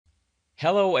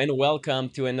Hello and welcome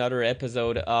to another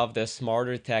episode of the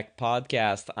Smarter Tech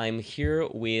Podcast. I'm here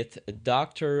with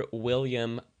Dr.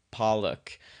 William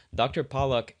Pawluk. Dr.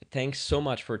 Pawluk, thanks so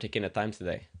much for taking the time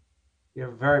today. You're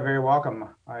very, very welcome.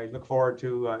 I look forward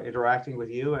to interacting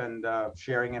with you and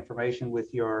sharing information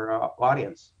with your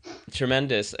audience.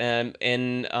 Tremendous.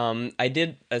 I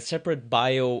did a separate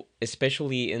bio,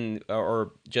 especially in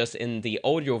or just in the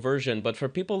audio version, but for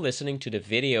people listening to the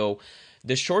video,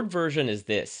 the short version is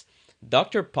this.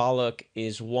 Dr. Pollock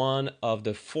is one of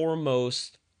the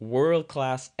foremost world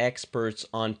class experts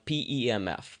on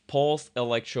PEMF, Pulsed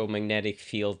Electromagnetic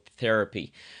Field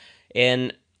Therapy.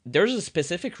 And there's a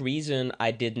specific reason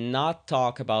I did not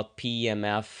talk about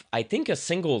PEMF, I think, a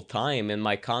single time in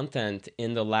my content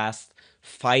in the last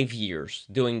 5 years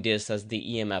doing this as the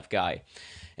EMF guy.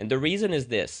 And the reason is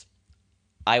this.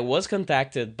 I was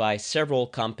contacted by several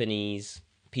companies,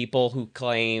 people who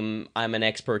claim I'm an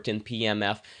expert in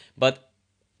PMF, but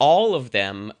all of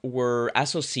them were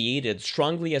associated,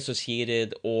 strongly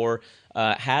associated, or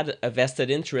had a vested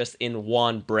interest in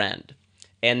one brand.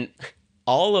 And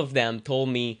all of them told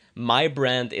me my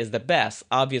brand is the best,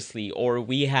 obviously, or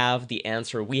we have the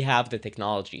answer, we have the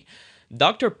technology.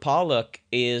 Dr. Pollock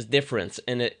is different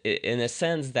in a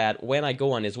sense that when I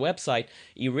go on his website,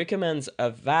 he recommends a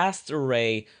vast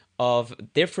array of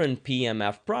different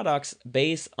PMF products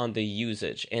based on the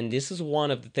usage. And this is one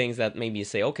of the things that made me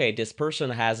say, okay, this person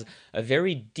has a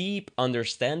very deep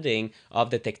understanding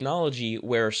of the technology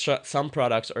where some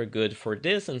products are good for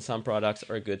this and some products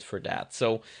are good for that.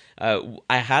 So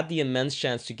I had the immense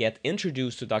chance to get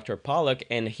introduced to Dr. Pollock,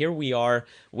 and here we are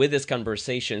with this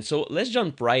conversation. So let's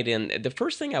jump right in. The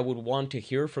first thing I would want to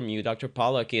hear from you, Dr.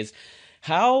 Pollock, is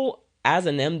how, as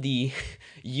an MD,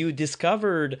 you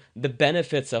discovered the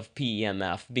benefits of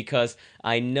PEMF, because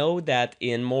I know that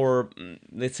in more,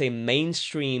 let's say,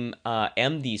 mainstream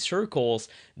MD circles,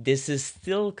 this is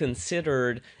still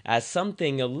considered as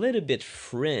something a little bit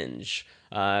fringe.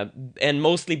 And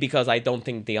mostly because I don't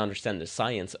think they understand the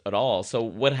science at all. So,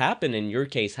 what happened in your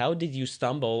case? How did you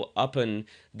stumble upon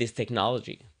this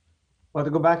technology? Well,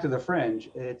 to go back to the fringe,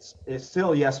 it's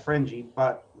still yes fringy,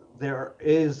 but there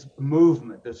is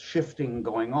movement, there's shifting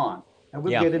going on, and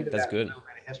we'll Yeah, get into that's that in a good. little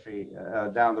bit of history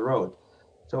down the road.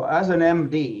 So, as an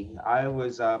MD, I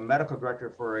was a medical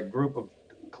director for a group of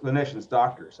clinicians,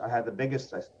 doctors. I had the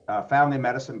biggest family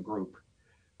medicine group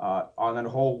on the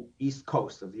whole East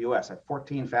Coast of the U.S. I had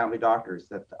 14 family doctors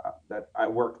that I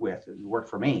worked with and worked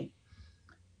for me,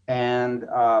 and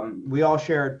we all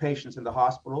shared patients in the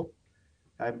hospital.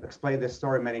 I've explained this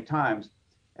story many times.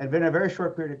 And within a very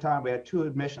short period of time, we had two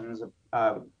admissions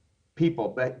of people,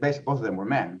 basically both of them were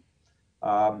men,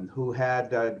 who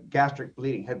had gastric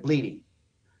bleeding, had bleeding.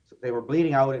 So they were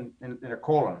bleeding out in their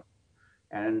colon.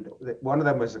 And one of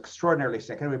them was extraordinarily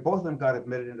sick. Anyway, both of them got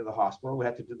admitted into the hospital. We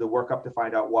had to do the workup to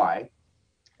find out why,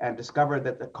 and discovered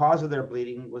that the cause of their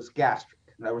bleeding was gastric.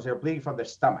 In other words, they were bleeding from their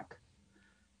stomach,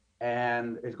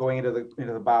 and it's going into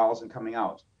the bowels and coming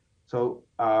out. So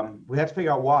we had to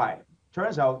figure out why.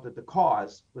 Turns out that the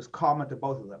cause was common to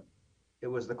both of them. It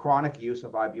was the chronic use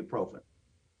of ibuprofen,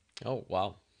 Oh,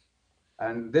 wow.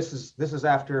 and this is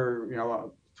after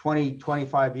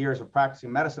 20-25 years of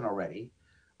practicing medicine already,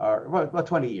 or well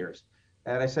 20 years.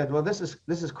 And I said, well, this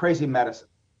is crazy medicine.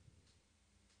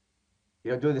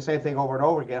 Doing the same thing over and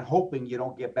over again, hoping you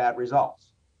don't get bad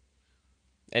results.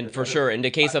 And for sure, in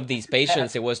the case of these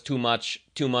patients, it was too much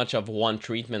of one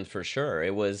treatment for sure.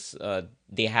 It was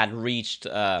they had reached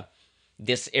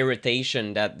this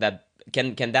irritation that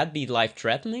can that be life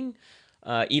threatening,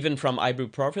 even from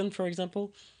ibuprofen, for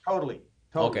example. Totally,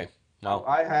 Okay, totally. Now, wow.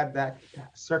 I had that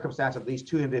circumstance of these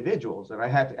two individuals, and I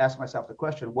had to ask myself the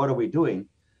question, what are we doing?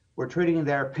 We're treating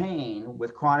their pain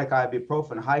with chronic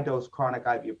ibuprofen, high dose chronic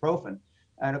ibuprofen.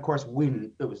 And of course,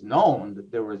 it was known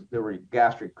that there were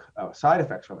gastric side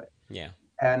effects from it. Yeah.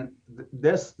 And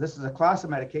this is a class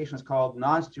of medications called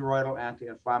non-steroidal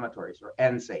anti-inflammatories, or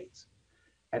NSAIDs.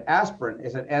 And aspirin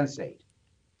is an NSAID.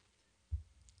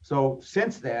 So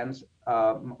since then,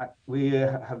 we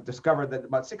have discovered that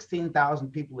about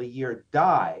 16,000 people a year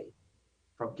die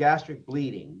from gastric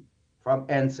bleeding from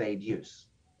NSAID use.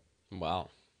 Wow.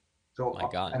 So, My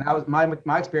God. and I was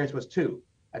my experience was two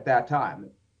at that time,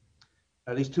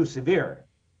 at least two severe,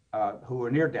 who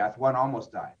were near death. One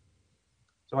almost died.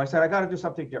 So I said, I got to do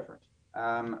something different.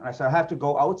 And I said, I have to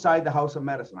go outside the house of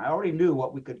medicine. I already knew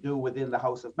what we could do within the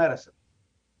house of medicine,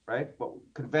 right? What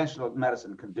conventional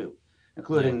medicine can do, Yeah.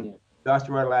 including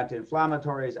non-steroidal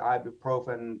anti-inflammatories,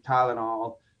 ibuprofen,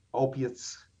 Tylenol,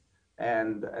 opiates,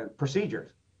 and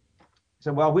procedures.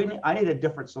 So, well, I need a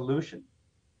different solution,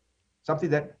 something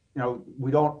that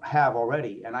we don't have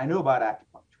already. And I knew about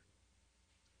acupuncture.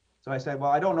 So I said, well,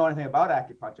 I don't know anything about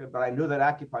acupuncture, but I knew that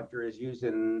acupuncture is used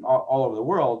in all over the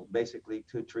world, basically,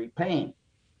 to treat pain.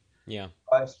 Yeah.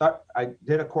 I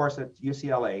did a course at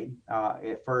UCLA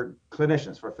for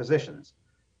clinicians, for physicians,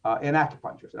 in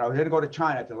acupuncture. And I didn't go to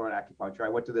China to learn acupuncture. I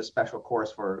went to this special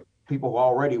course for people who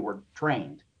already were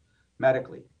trained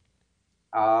medically,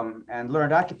 and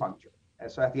learned acupuncture.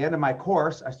 And so at the end of my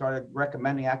course, I started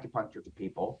recommending acupuncture to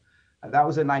people. And that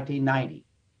was in 1990.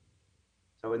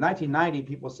 So in 1990,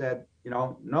 people said,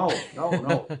 no, no,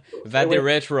 no, stay Vade away,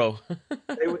 retro.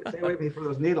 stay away from me for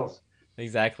those needles.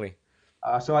 Exactly.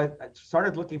 So I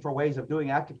started looking for ways of doing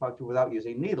acupuncture without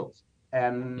using needles,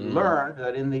 and Mm. learned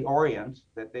that in the Orient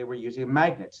that they were using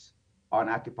magnets on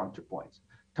acupuncture points,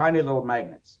 tiny little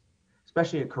magnets,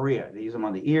 especially in Korea. They use them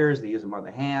on the ears, they use them on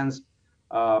the hands.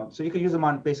 So you can use them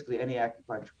on basically any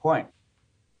acupuncture point.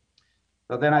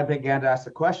 So then I began to ask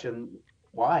the question,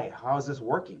 why? How is this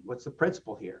working? What's the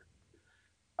principle here?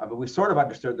 But we sort of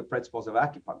understood the principles of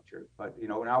acupuncture, but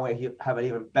now we have an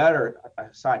even better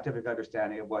scientific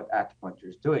understanding of what acupuncture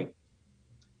is doing.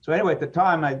 So anyway, at the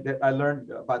time I learned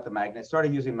about the magnets,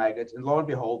 started using magnets, and lo and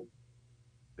behold,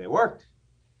 they worked.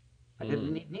 I didn't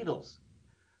Mm. need needles.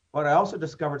 But I also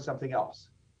discovered something else.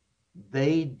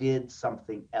 They did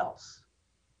something else.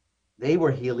 They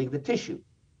were healing the tissue.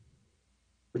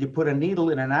 When you put a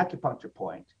needle in an acupuncture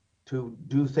point to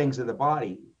do things in the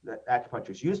body that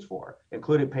acupuncture is used for,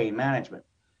 including pain management,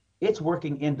 it's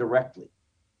working indirectly.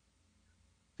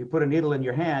 If you put a needle in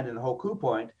your hand in the Hoku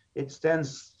point, it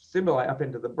sends stimuli up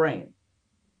into the brain,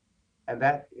 and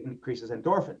that increases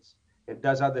endorphins. It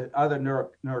does other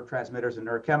neurotransmitters and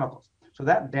neurochemicals. So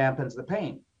that dampens the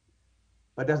pain,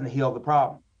 but doesn't heal the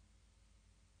problem.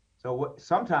 So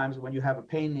sometimes when you have a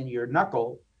pain in your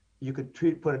knuckle, you could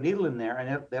put a needle in there,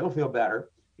 and it'll feel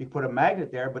better. You put a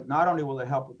magnet there, but not only will it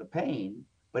help with the pain,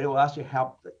 but it will actually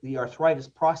help the arthritis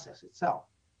process itself.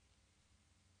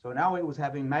 So now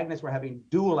magnets were having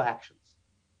dual actions: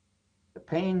 the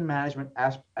pain management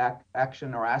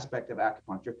action or aspect of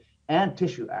acupuncture, and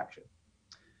tissue action.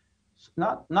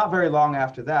 Not very long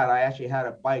after that, I actually had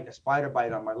a spider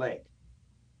bite on my leg.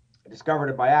 I discovered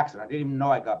it by accident. I didn't even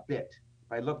know I got bit.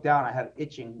 If I looked down, I had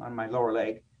itching on my lower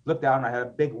leg. Looked down, I had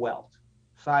a big welt,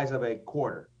 size of a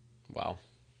quarter. Wow.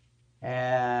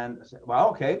 And I said, well,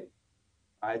 okay,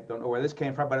 I don't know where this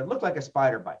came from, but it looked like a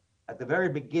spider bite at the very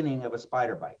beginning of a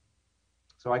spider bite.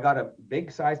 So I got a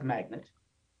big sized magnet,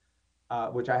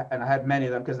 and I had many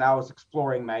of them because now I was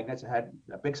exploring magnets. I had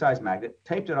a big sized magnet,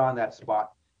 taped it on that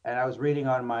spot, and I was reading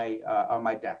on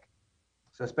my deck.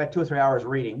 So I spent 2 or 3 hours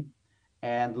reading,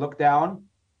 and looked down,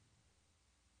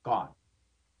 gone.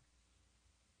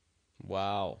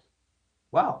 Wow.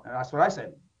 Wow. And that's what I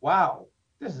said. Wow,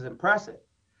 this is impressive.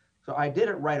 So I did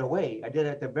it right away. I did it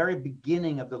at the very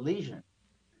beginning of the lesion.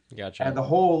 Gotcha. And the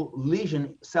whole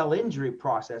lesion cell injury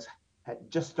process had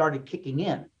just started kicking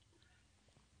in.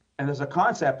 And there's a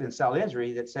concept in cell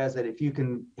injury that says that if you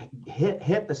can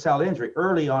hit the cell injury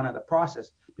early on in the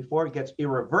process before it gets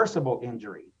irreversible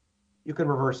injury, you can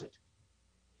reverse it.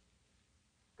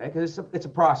 Okay, because it's a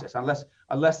process.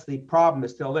 Unless the problem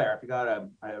is still there. If you got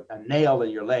a nail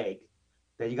in your leg,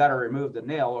 then you got to remove the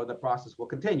nail, or the process will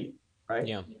continue. Right.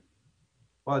 Yeah.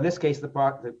 Well, in this case, the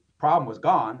problem was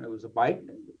gone. It was a bite, and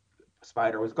the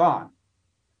spider was gone.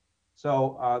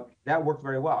 So that worked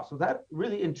very well. So that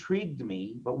really intrigued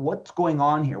me. But what's going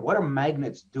on here? What are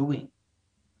magnets doing?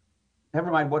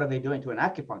 Never mind what are they doing to an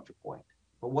acupuncture point,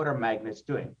 but what are magnets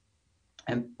doing?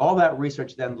 And all that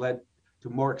research then led to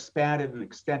more expanded and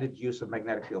extended use of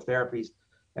magnetic field therapies,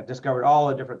 and discovered all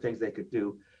the different things they could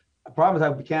do. The problem is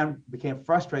I became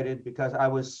frustrated because I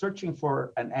was searching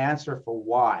for an answer for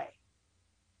why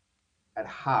and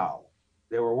how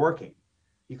they were working.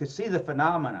 You could see the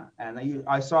phenomena, and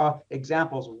I saw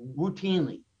examples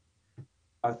routinely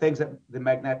of things that the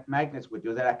magnets would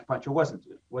do that acupuncture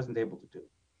wasn't able to do.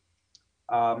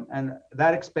 And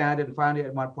that expanded, and finally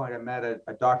at one point I met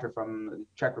a doctor from the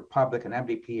Czech Republic, an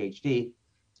MD PhD,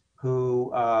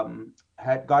 who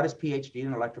had got his PhD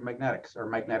in electromagnetics or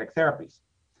magnetic therapies.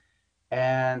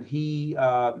 And he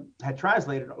had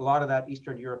translated a lot of that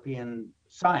Eastern European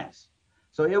science.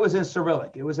 So it was in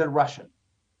Cyrillic, it was in Russian,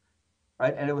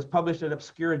 right? And it was published in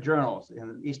obscure journals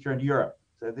in Eastern Europe,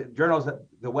 so the journals that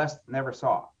the West never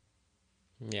saw.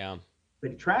 Yeah.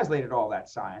 But he translated all that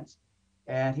science,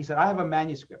 and he said, I have a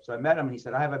manuscript. So I met him, and he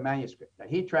said, I have a manuscript. And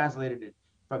he translated it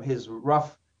from his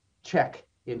rough Czech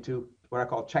into what I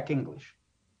call Czech English,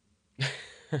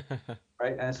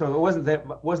 right? And so it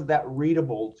wasn't that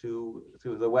readable to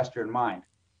the Western mind.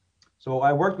 So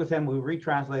I worked with him. We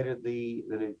retranslated the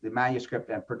manuscript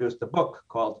and produced a book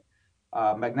called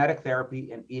Magnetic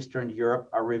Therapy in Eastern Europe,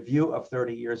 a review of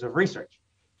 30 years of research.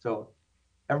 So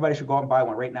everybody should go out and buy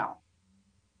one right now.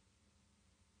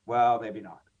 Well, maybe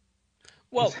not. It's,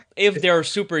 Well, if it's they're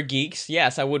super geeks,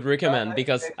 yes, I would recommend,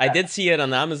 because I exactly. did see it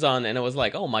on Amazon and I was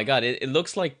like, oh my God, it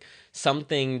looks like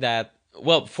something that,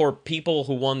 well, for people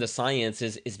who want the science,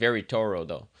 is very thorough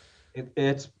though.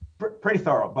 It's pretty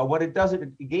thorough. But what it does, it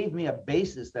gave me a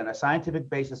basis, then a scientific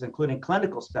basis, including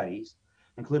clinical studies,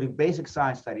 including basic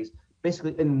science studies,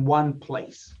 basically in one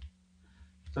place.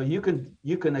 So you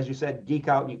can, as you said, geek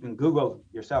out. You can Google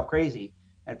yourself crazy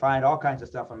and find all kinds of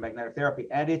stuff on magnetic therapy,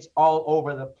 and it's all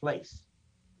over the place.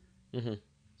 Hmm.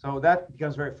 So that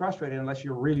becomes very frustrating unless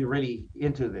you're really, really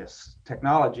into this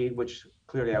technology, which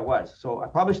clearly I was. So I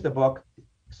published the book,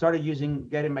 started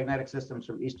getting magnetic systems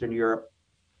from Eastern Europe,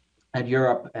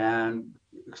 and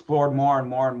explored more and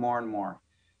more and more and more.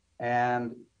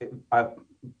 And I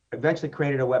eventually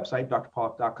created a website,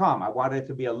 drpawluk.com. I wanted it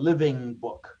to be a living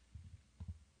book.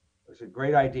 It was a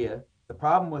great idea. The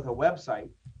problem with a website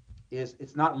is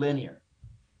it's not linear.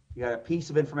 You got a piece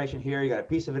of information here, you got a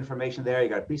piece of information there, you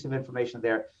got a piece of information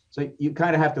there. So you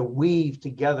kind of have to weave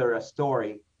together a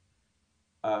story,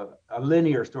 a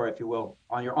linear story, if you will,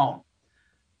 on your own.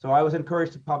 So I was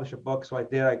encouraged to publish a book. So I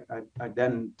did. I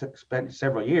then spent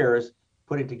several years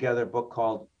putting together a book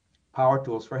called Power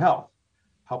Tools for Health,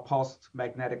 How Pulsed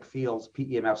Magnetic Fields,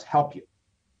 PEMFs, Help You.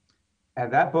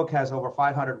 And that book has over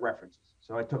 500 references.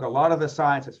 So I took a lot of the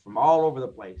sciences from all over the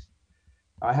place.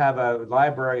 I have a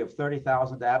library of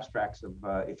 30,000 abstracts of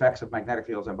effects of magnetic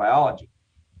fields in biology,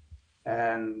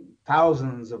 and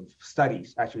thousands of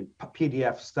studies, actually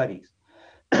PDF studies.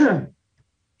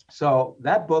 So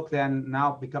that book then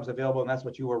now becomes available, and that's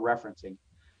what you were referencing.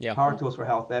 Yeah. Power Tools for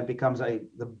Health then becomes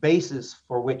the basis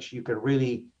for which you could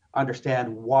really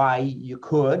understand why you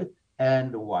could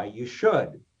and why you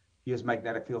should use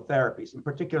magnetic field therapies, and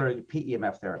particularly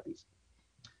PEMF therapies.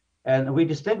 And we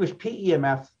distinguish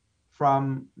PEMF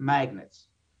from magnets.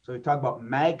 So we talk about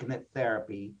magnet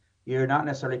therapy, you're not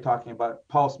necessarily talking about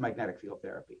pulse magnetic field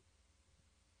therapy.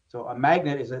 So a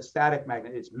magnet is a static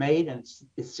magnet. It's made and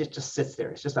it's just sits there.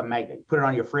 It's just a magnet. You put it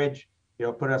on your fridge,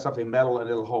 put it on something metal and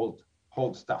it'll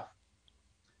hold stuff.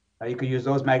 Now you could use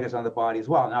those magnets on the body as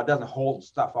well. Now it doesn't hold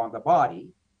stuff on the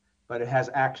body, but it has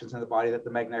actions in the body that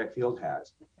the magnetic field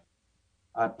has.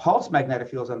 Pulse magnetic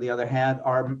fields, on the other hand,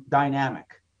 are dynamic.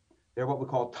 They're what we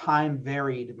call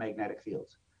time-varied magnetic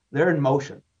fields. They're in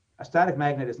motion. A static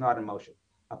magnet is not in motion.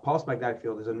 A pulse magnetic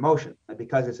field is in motion. And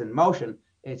because it's in motion,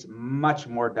 it's much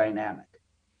more dynamic.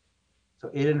 So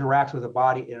it interacts with the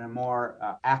body in a more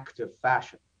active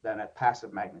fashion than a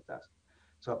passive magnet does.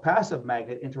 So a passive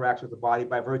magnet interacts with the body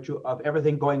by virtue of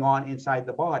everything going on inside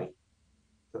the body.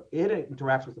 So it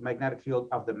interacts with the magnetic field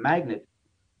of the magnet,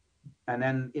 and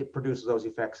then it produces those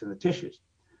effects in the tissues.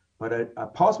 But a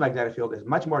pulse magnetic field is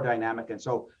much more dynamic, and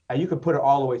you can put it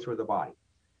all the way through the body.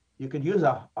 You could use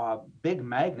a big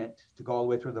magnet to go all the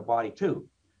way through the body too,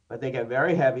 but they get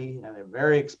very heavy and they're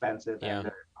very expensive, Yeah. and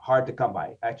they're hard to come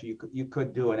by. Actually, you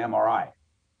could do an MRI.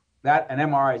 An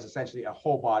MRI is essentially a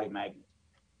whole body magnet.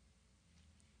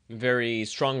 Very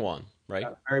strong one, right?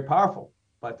 Very powerful,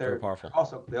 but Very powerful.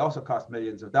 they also cost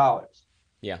millions of dollars.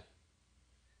 Yeah.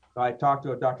 So I talked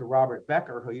to a Dr. Robert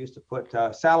Becker, who used to put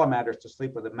salamanders to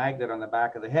sleep with a magnet on the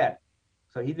back of the head.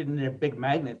 So he didn't need a big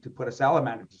magnet to put a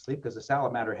salamander to sleep because the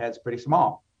salamander head's pretty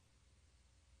small.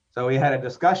 So we had a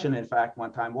discussion, in fact,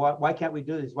 one time, why can't we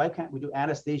do this? Why can't we do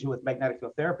anesthesia with magnetic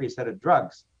field therapy instead of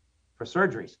drugs for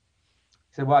surgeries?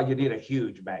 He said, well, you need a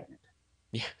huge magnet.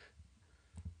 Yeah.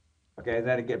 Okay,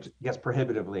 then it gets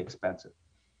prohibitively expensive.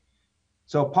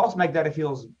 So pulse magnetic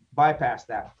fields bypass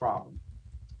that problem.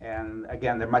 And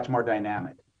again, they're much more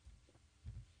dynamic.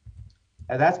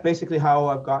 And that's basically how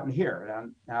I've gotten here.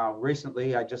 And now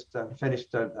recently, I just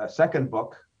finished a third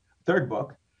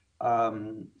book,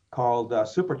 called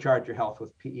Supercharge Your Health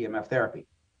with PEMF Therapy.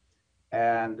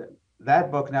 And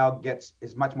that book now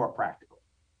is much more practical.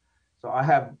 So I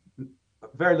have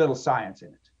very little science in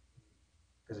it.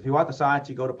 Because if you want the science,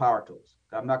 you go to Power Tools.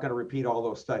 I'm not going to repeat all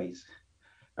those studies.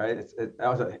 Right? That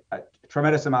was a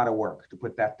tremendous amount of work to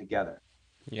put that together.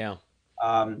 Yeah.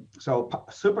 So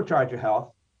Supercharge Your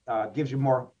Health gives you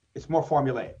more. It's more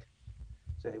formulaic.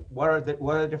 So what are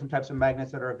the different types of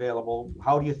magnets that are available?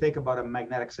 How do you think about a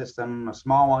magnetic system? A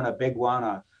small one, a big one,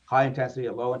 a high intensity,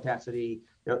 a low intensity,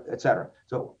 etc.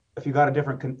 So if you got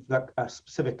a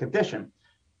specific condition,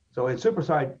 so in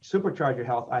Supercharge Your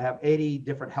Health, I have 80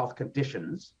 different health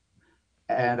conditions,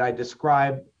 and I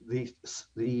describe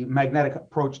the magnetic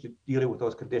approach to dealing with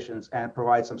those conditions and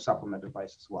provide some supplement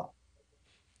advice as well.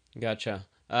 Gotcha.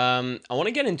 I want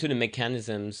to get into the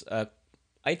mechanisms.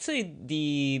 I'd say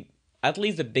the at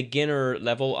least the beginner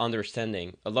level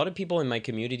understanding. A lot of people in my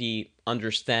community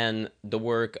understand the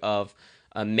work of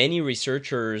many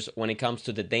researchers when it comes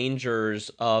to the dangers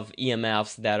of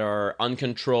EMFs that are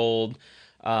uncontrolled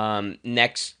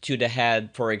next to the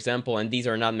head, for example. And these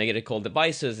are not medical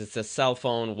devices, it's a cell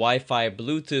phone, Wi Fi,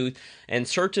 Bluetooth, and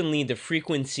certainly the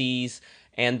frequencies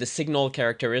and the signal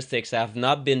characteristics have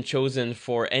not been chosen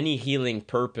for any healing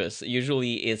purpose.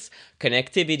 Usually it's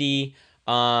connectivity,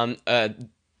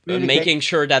 Communicate. making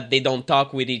sure that they don't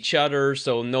talk with each other,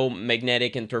 so no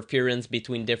magnetic interference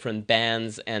between different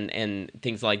bands and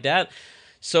things like that.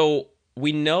 So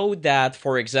we know that,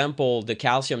 for example, the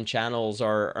calcium channels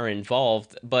are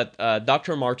involved, but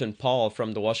Dr. Martin Pall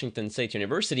from the Washington State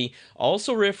University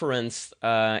also referenced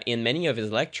in many of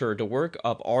his lectures the work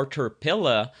of Arthur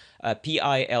Pilla,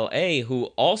 Pila,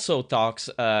 who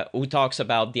talks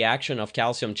about the action of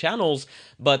calcium channels,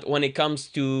 but when it comes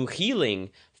to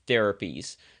healing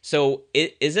therapies. So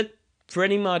is it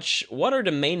pretty much what are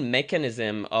the main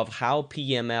mechanism of how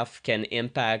PMF can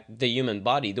impact the human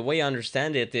body? The way I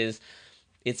understand it is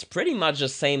it's pretty much the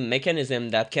same mechanism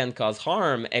that can cause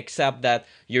harm, except that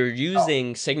you're Oh,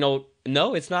 using signal.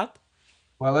 No, it's not.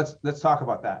 well, let's talk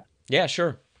about that. Yeah,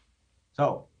 sure.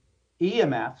 So,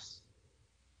 EMFs,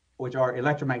 which are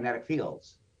electromagnetic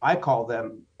fields, I call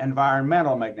them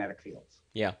environmental magnetic fields.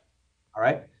 Yeah. All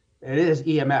right. It is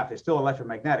EMF. It's still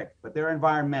electromagnetic, but they're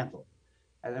environmental.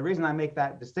 And the reason I make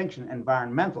that distinction,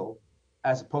 environmental,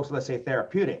 as opposed to, let's say,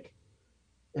 therapeutic,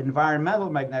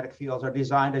 environmental magnetic fields are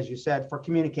designed, as you said, for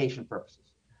communication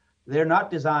purposes. They're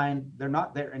not designed,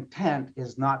 their intent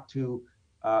is not to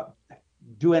uh,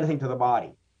 do anything to the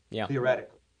body, Yeah.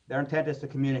 theoretically. Their intent is to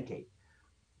communicate.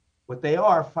 What they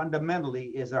are fundamentally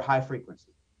is their high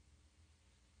frequency.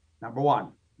 Number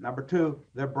one. Number two,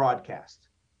 they're broadcast.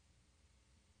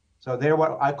 So they're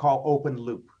what I call open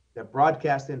loop. They're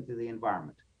broadcast into the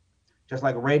environment, just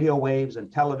like radio waves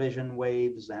and television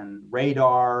waves and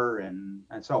radar and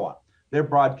so on. They're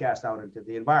broadcast out into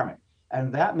the environment.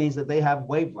 And that means that they have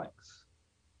wavelengths.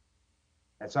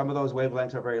 And some of those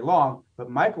wavelengths are very long, but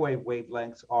microwave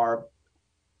wavelengths are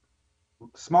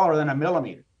smaller than a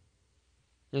millimeter,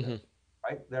 Mm-hmm.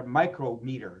 right? They're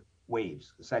micrometer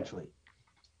waves, essentially.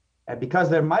 And because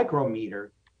they're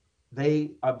micrometer,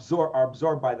 they are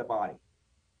absorbed by the body.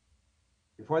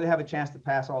 Before they have a chance to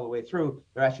pass all the way through,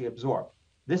 they're actually absorbed.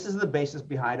 This is the basis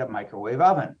behind a microwave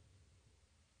oven.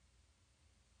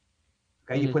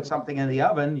 Okay, you Mm-hmm. put something in the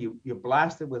oven, you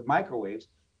blast it with microwaves.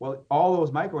 Well, all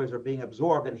those microwaves are being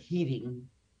absorbed and heating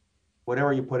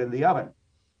whatever you put in the oven.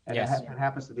 And if Yes. it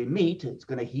happens to be meat, it's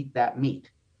going to heat that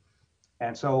meat.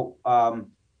 And so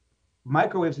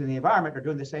microwaves in the environment are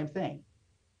doing the same thing.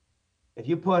 If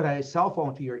you put a cell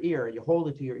phone to your ear and you hold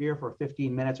it to your ear for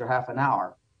 15 minutes or half an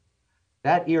hour,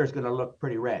 that ear is going to look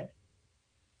pretty red,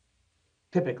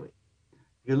 typically.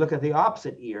 If you look at the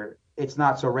opposite ear, it's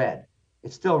not so red.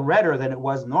 It's still redder than it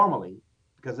was normally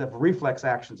because of reflex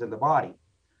actions in the body,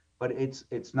 but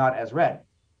it's not as red.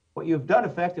 What you've done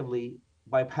effectively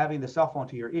by having the cell phone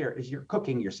to your ear is you're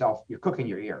cooking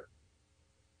your ear.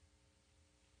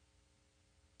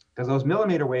 Because those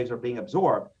millimeter waves are being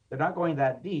absorbed. They're not going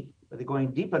that deep, but they're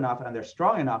going deep enough and they're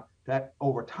strong enough that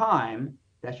over time,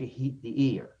 to actually heat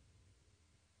the ear.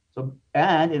 So,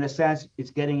 and in a sense,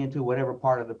 it's getting into whatever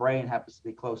part of the brain happens to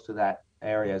be close to that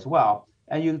area as well.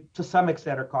 And you, to some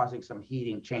extent, are causing some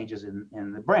heating changes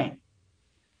in the brain.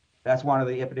 That's one of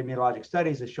the epidemiologic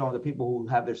studies that's shown that people who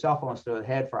have their cell phones to the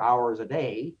head for hours a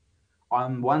day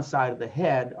on one side of the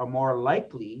head are more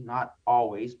likely, not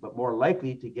always, but more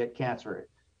likely to get cancer,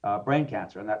 brain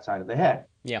cancer on that side of the head.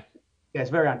 Yeah. Yeah, it's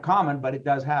very uncommon, but it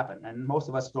does happen. And most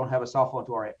of us don't have a cell phone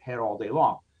to our head all day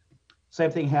long.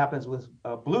 Same thing happens with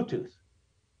Bluetooth.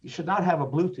 You should not have a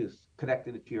Bluetooth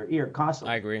connected to your ear I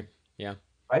constantly, agree. Yeah.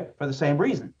 right? For the same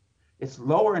reason. It's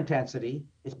lower intensity,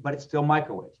 but it's still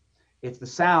microwave. It's the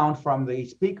sound from the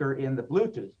speaker in the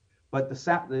Bluetooth, but the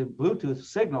Bluetooth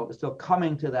signal is still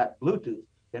coming to that Bluetooth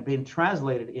and being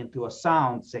translated into a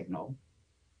sound signal,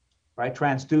 right?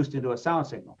 Transduced into a sound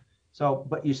signal. So,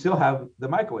 but you still have the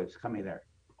microwaves coming there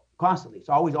constantly. It's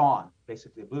always on.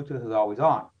 Basically, Bluetooth is always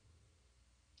on.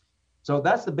 So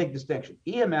that's the big distinction.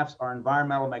 EMFs are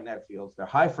environmental magnetic fields. They're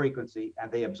high frequency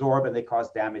and they absorb and they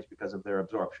cause damage because of their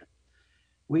absorption.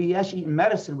 We actually, in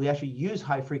medicine, we actually use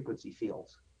high frequency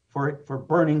fields for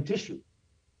burning tissue.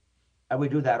 And we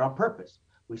do that on purpose.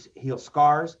 We heal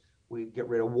scars, we get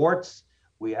rid of warts,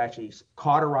 we actually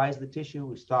cauterize the tissue,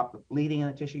 we stop the bleeding in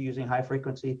the tissue using high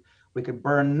frequency. We can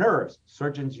burn nerves.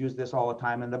 Surgeons use this all the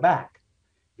time in the back.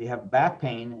 you have back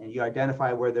pain and you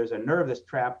identify where there's a nerve that's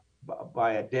trapped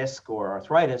by a disc or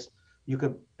arthritis, you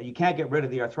can't get rid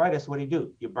of the arthritis. What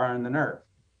do? You burn the nerve.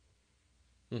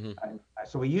 Mm-hmm.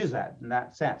 So we use that in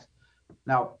that sense.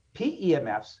 Now,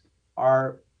 PEMFs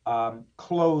are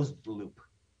closed loop.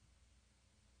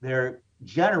 They're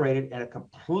generated in a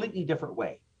completely different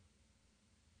way.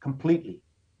 Completely.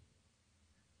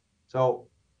 So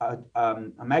a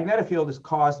magnetic field is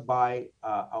caused by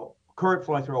a current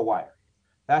flowing through a wire.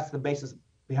 That's the basis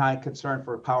behind concern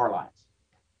for power lines.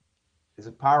 Because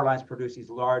power lines produce these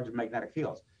large magnetic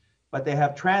fields, but they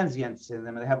have transients in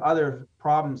them, and they have other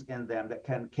problems in them that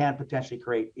can potentially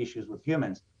create issues with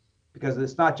humans, because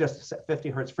it's not just a 50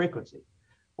 hertz frequency,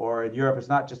 or in Europe, it's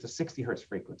not just a 60 hertz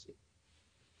frequency.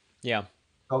 Yeah.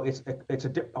 So it's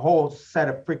a whole set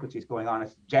of frequencies going on.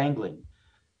 It's jangling.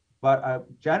 But a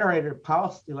generated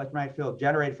pulsed electromagnetic field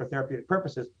generated for therapeutic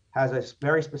purposes has a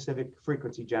very specific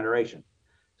frequency generation.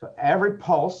 So every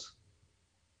pulse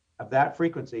of that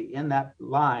frequency in that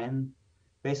line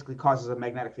basically causes a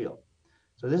magnetic field.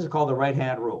 So this is called the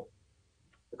right-hand rule.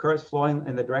 The current's flowing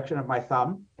in the direction of my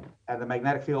thumb, and the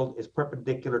magnetic field is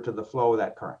perpendicular to the flow of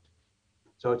that current.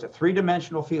 So it's a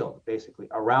three-dimensional field, basically,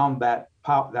 around that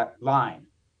line,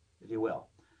 if you will.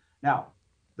 Now,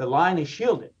 the line is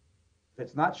shielded. If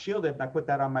it's not shielded and I put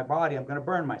that on my body, I'm going to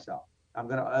burn myself. I'm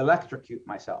going to electrocute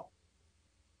myself.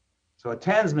 So a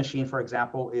TENS machine, for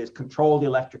example, is controlled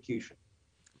electrocution.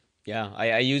 Yeah,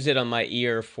 I use it on my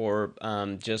ear for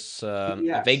just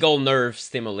Yes, vagal nerve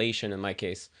stimulation in my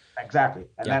case. exactly.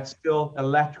 And Yeah. that's still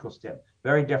electrical stim,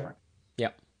 very different.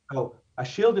 Yeah. So a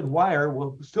shielded wire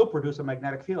will still produce a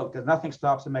magnetic field, because nothing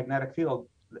stops a magnetic field,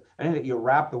 anything that you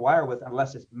wrap the wire with,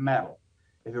 unless it's metal.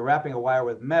 If you're wrapping a wire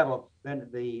with metal, then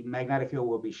the magnetic field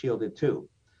will be shielded too.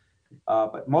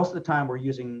 But most of the time we're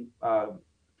using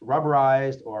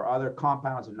rubberized or other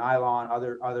compounds, nylon,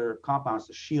 other compounds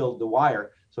to shield the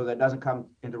wire so that it doesn't come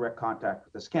in direct contact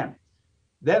with the skin.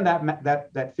 Then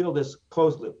that field is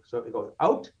closed loop. So it goes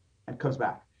out and comes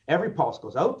back. Every pulse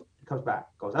goes out, comes back,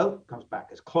 goes out, comes back.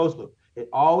 It's closed loop. It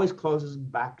always closes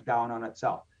back down on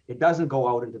itself. It doesn't go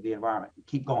out into the environment and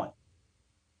keep going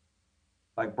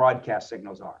like broadcast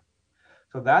signals are.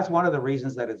 So that's one of the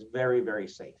reasons that it's very, very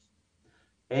safe.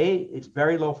 It's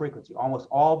very low frequency. Almost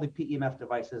all the PEMF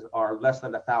devices are less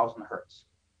than 1,000 hertz.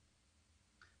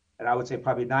 And I would say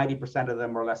probably 90% of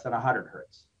them are less than 100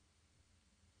 hertz.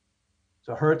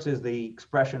 So hertz is the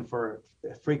expression for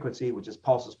frequency, which is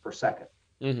pulses per second.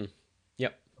 Mm-hmm.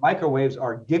 Yep. Microwaves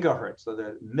are gigahertz, so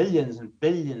there are millions and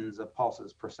billions of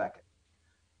pulses per second.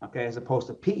 Okay, as opposed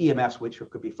to PEMFs, which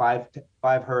could be 5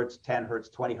 hertz, 10 hertz,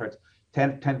 20 hertz,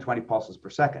 10 to 20 pulses per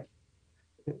second.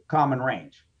 Common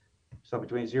range. So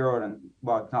between 0 and,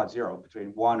 well, not 0, between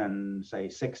 1 and say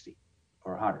 60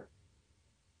 or 100.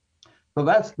 So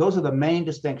those are the main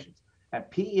distinctions. And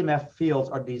PEMF fields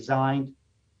are designed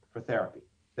for therapy.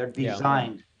 They're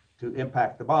designed to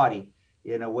impact the body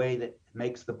in a way that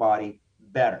makes the body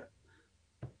better.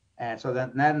 And so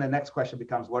then the next question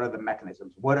becomes, what are the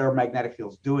mechanisms? What are magnetic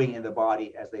fields doing in the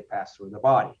body as they pass through the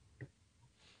body?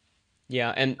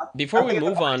 Yeah, and before we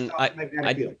move on,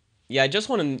 field. I just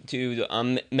wanted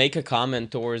to make a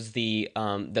comment towards the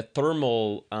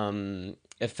thermal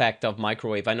effect of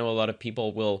microwave. I know a lot of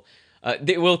people will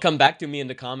they will come back to me in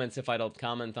the comments if I don't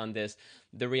comment on this.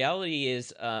 The reality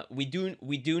is, we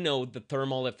do know the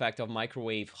thermal effect of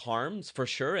microwave harms for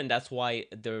sure, and that's why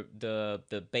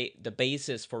the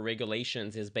basis for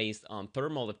regulations is based on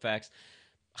thermal effects.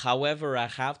 However, I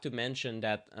have to mention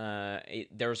that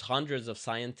there's hundreds of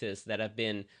scientists that have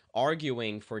been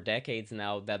arguing for decades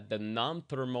now that the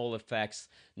non-thermal effects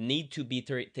need to be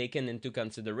taken into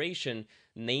consideration,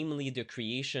 namely the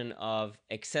creation of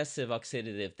excessive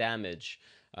oxidative damage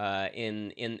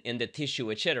in the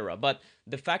tissue, etc. But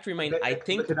the fact remains, I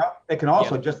think it can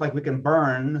also, just like we can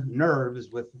burn nerves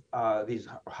with these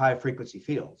high frequency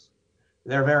fields.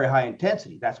 They're very high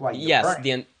intensity. That's why you burn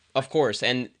it. Of course,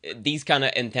 and these kind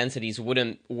of intensities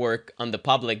wouldn't work on the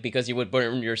public because you would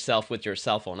burn yourself with your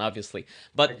cell phone, obviously.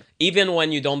 But even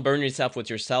when you don't burn yourself with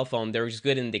your cell phone, there's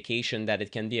good indication that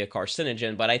it can be a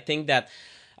carcinogen. But I think that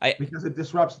because it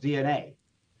disrupts DNA.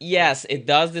 Yes, it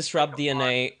does disrupt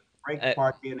DNA. Break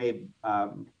apart DNA,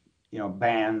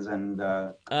 bands and.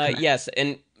 Yes,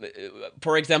 and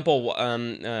for example,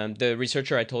 the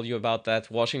researcher I told you about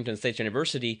at Washington State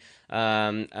University,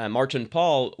 Martin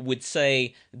Paul, would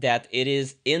say that it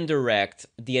is indirect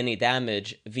DNA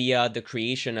damage via the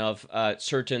creation of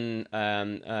certain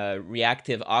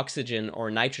reactive oxygen or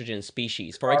nitrogen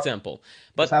species, for example.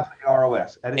 But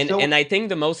ROS. And I think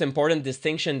the most important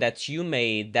distinction that you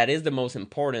made, that is the most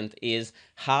important, is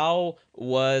how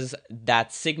was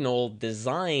that signal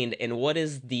designed, and what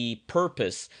is the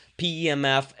purpose?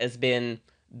 PEMF has been,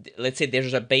 let's say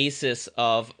there's a basis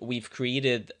of, we've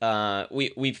created,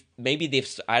 we've maybe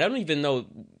they've, I don't even know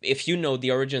if you know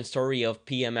the origin story of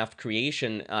PMF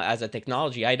creation as a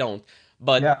technology. I don't,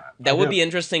 but Yeah, I that would do. be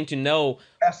interesting to know.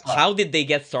 Tesla. How did they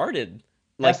get started,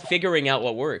 like Tesla. figuring out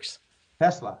what works?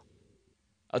 Tesla.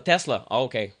 Tesla. Oh,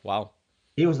 okay, wow.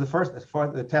 He was the first for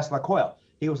the Tesla coil.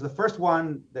 He was the first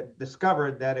one that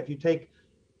discovered that if you take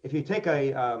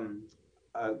a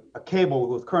cable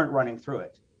with current running through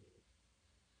it,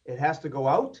 it has to go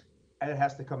out and it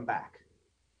has to come back.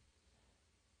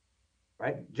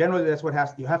 Right? Generally, that's what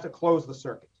has to, you have to close the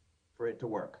circuit for it to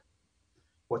work.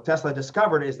 What Tesla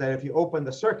discovered is that if you open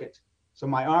the circuit, so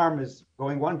my arm is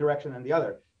going one direction and the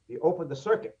other, you open the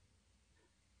circuit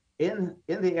in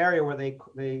the area where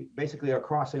they basically are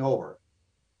crossing over,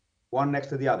 one next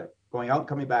to the other, going out and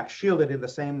coming back, shielded in the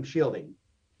same shielding.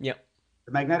 Yep.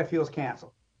 The magnetic fields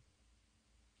cancel.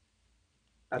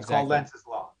 That's called Exactly. Lenz's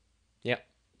law. Yep.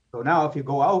 So now if you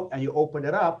go out and you open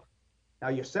it up, now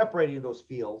you're separating those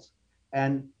fields,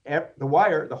 and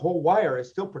the whole wire is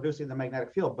still producing the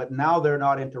magnetic field, but now they're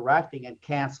not interacting and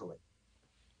canceling.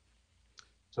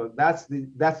 So that's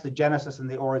the genesis and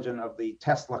the origin of the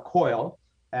Tesla coil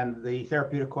and the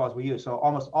therapeutic coils we use. So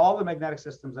almost all the magnetic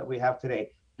systems that we have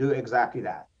today do exactly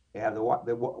that. They have the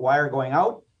wire going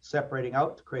out, separating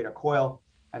out to create a coil,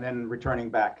 and then returning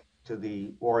back to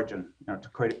the origin, to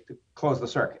close the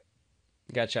circuit.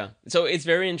 Gotcha. So it's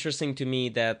very interesting to me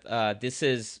that this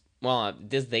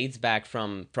dates back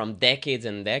from decades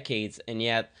and decades, and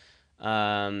yet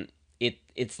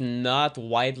it's not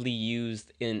widely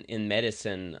used in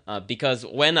medicine, because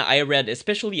when I read,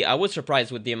 especially, I was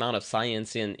surprised with the amount of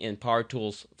science in power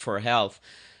tools for health,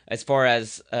 as far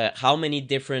as how many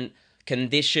different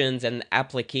conditions and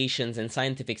applications and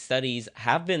scientific studies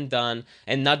have been done,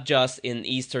 and not just in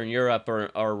Eastern Europe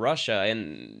or Russia,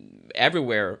 and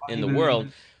everywhere in the Even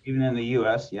world. even even in the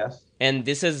U.S., yes. And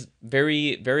this is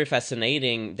very, very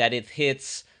fascinating that it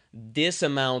hits this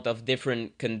amount of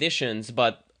different conditions.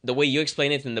 But the way you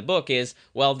explain it in the book is,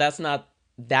 well, that's not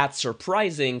that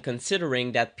surprising,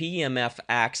 considering that PEMF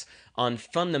acts on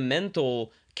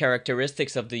fundamental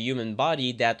characteristics of the human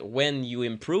body, that when you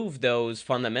improve those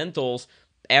fundamentals,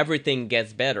 everything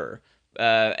gets better.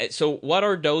 So what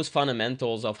are those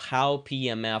fundamentals of how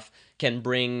PEMF can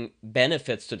bring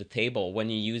benefits to the table when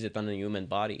you use it on the human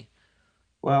body?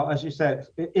 Well, as you said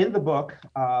in the book,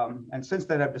 and since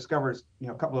then I've discovered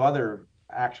a couple of other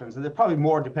actions, and there's probably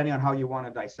more depending on how you want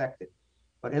to dissect it.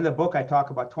 But in the book, I talk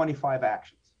about 25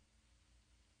 actions.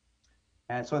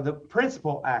 And so the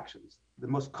principal actions, the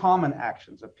most common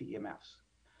actions of PEMFs,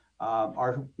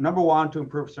 are number one, to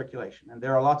improve circulation. And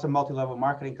there are lots of multi-level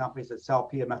marketing companies that sell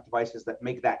PEMF devices that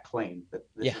make that claim, that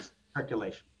this is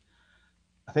circulation.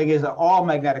 The thing is that all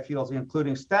magnetic fields,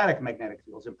 including static magnetic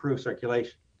fields, improve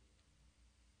circulation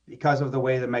because of the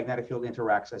way the magnetic field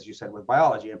interacts, as you said, with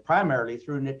biology, and primarily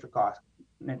through nitric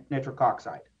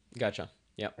oxide. Gotcha.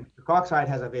 Yeah. Nitric oxide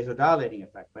has a vasodilating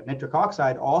effect, but nitric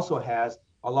oxide also has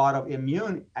a lot of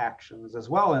immune actions as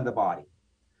well in the body.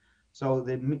 So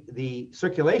the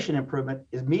circulation improvement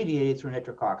is mediated through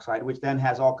nitric oxide, which then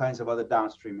has all kinds of other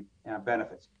downstream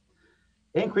benefits.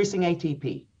 Increasing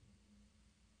ATP.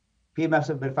 PEMFs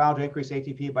have been found to increase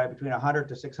ATP by between 100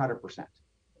 to 600%.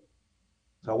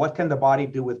 So what can the body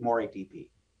do with more ATP?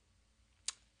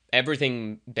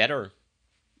 Everything better.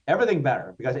 Everything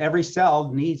better, because every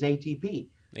cell needs ATP.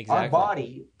 Exactly. Our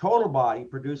body, total body,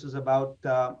 produces about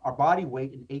our body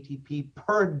weight in ATP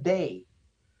per day.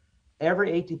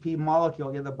 Every ATP molecule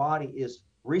in the body is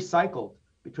recycled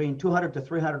between 200 to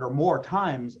 300 or more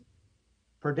times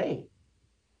per day.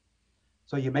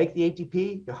 So you make the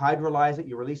ATP, you hydrolyze it,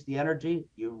 you release the energy,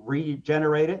 you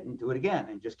regenerate it, and do it again,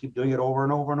 and just keep doing it over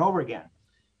and over and over again.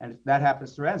 And that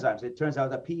happens through enzymes. It turns out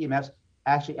that PEMFs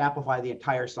actually amplify the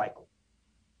entire cycle.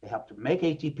 They help to make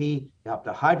ATP, they help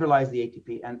to hydrolyze the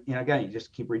ATP, and again, you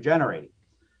just keep regenerating.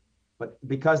 But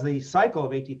because the cycle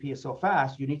of ATP is so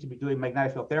fast, you need to be doing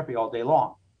magnetic field therapy all day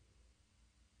long.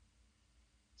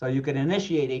 So you can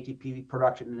initiate ATP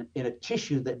production in a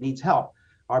tissue that needs help.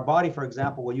 Our body, for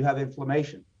example, when you have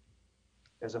inflammation,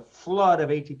 there's a flood of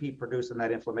ATP produced in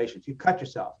that inflammation. If you cut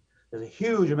yourself, there's a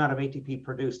huge amount of ATP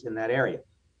produced in that area.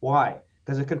 Why?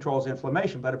 Because it controls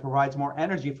inflammation, but it provides more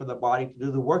energy for the body to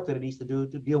do the work that it needs to do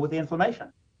to deal with the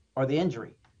inflammation or the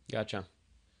injury. Gotcha.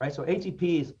 Right? So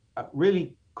ATP is a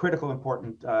really critical,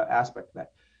 important aspect of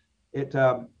that.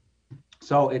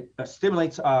 It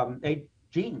stimulates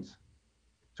genes,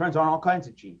 turns on all kinds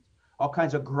of genes, all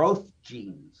kinds of growth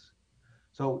genes.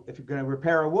 So if you're going to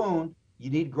repair a wound, you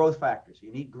need growth factors.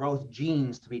 You need growth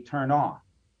genes to be turned on,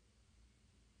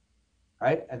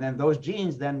 right? And then those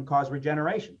genes then cause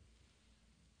regeneration.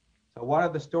 So one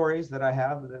of the stories that I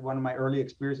have, one of my early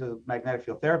experiences with magnetic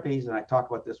field therapies, and I talk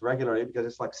about this regularly because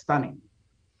it's like stunning.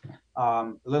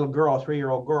 A little girl, a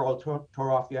 3-year-old girl,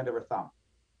 tore off the end of her thumb,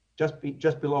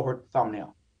 just below her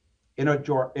thumbnail, in a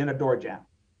door jamb.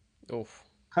 Oof.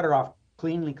 Cut it off,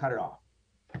 cleanly cut it off.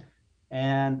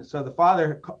 And so the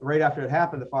father, right after it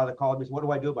happened, the father called me and said, "What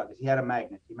do I do about this?" He had a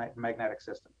magnetic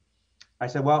system. I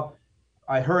said, "Well,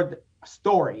 I heard a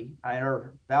story. I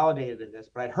never validated this,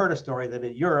 but I'd heard a story that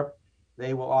in Europe,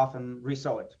 they will often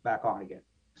resew it back on again,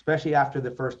 especially after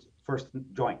the first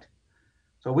joint.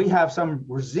 So we have some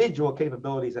residual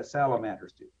capabilities that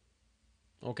salamanders do.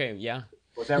 Okay, yeah.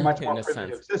 But they're much In more a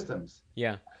primitive sense. systems,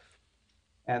 Yeah.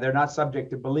 and they're not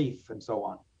subject to belief and so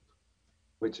on,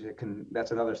 which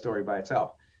that's another story by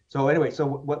itself. So anyway, so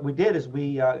what we did is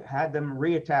we had them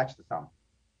reattach the thumb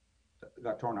that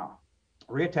got torn off,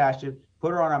 reattached it,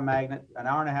 put her on a magnet, an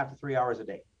hour and a half to 3 hours a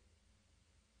day.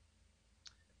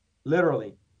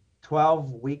 Literally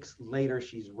 12 weeks later,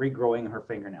 she's regrowing her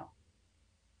fingernail.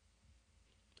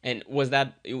 And was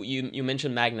that you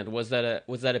mentioned magnet? Was that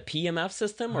a PMF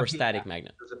system or static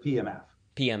magnet? It was a PMF.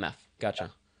 PMF. Yeah.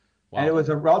 Gotcha. And it Wow. was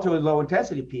a relatively low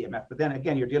intensity PMF, but then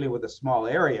again, you're dealing with a small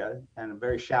area and a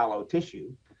very shallow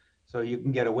tissue. So you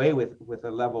can get away with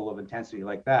a level of intensity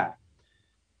like that.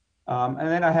 And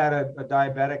then I had a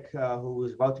diabetic who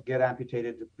was about to get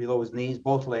amputated below his knees,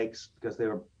 both legs, because they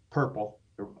were purple.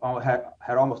 They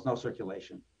had almost no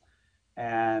circulation.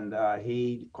 And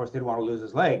he, of course, didn't want to lose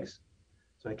his legs.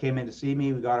 So he came in to see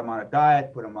me. We got him on a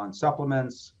diet, put him on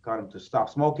supplements, got him to stop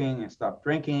smoking and stop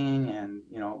drinking, and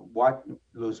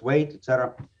lose weight,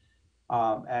 etc.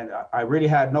 And I really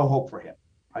had no hope for him.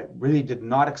 I really did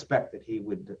not expect that he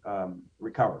would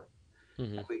recover.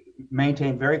 Mm-hmm. We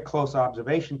maintained very close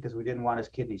observation because we didn't want his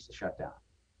kidneys to shut down.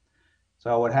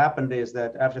 So what happened is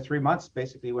that after 3 months,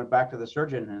 basically he went back to the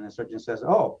surgeon, and the surgeon says,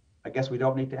 "Oh, I guess we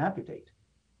don't need to amputate."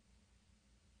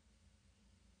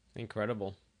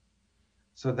 Incredible.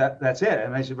 So that's it.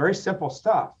 And it's very simple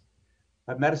stuff,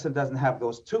 but medicine doesn't have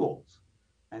those tools.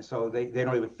 And so they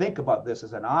don't even think about this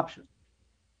as an option.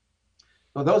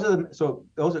 So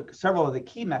those are several of the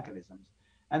key mechanisms.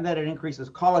 And then it increases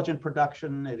collagen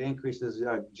production, it increases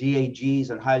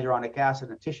GAGs and hyaluronic acid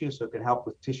in tissue, so it can help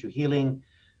with tissue healing.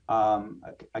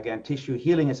 Again, tissue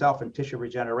healing itself and tissue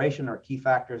regeneration are key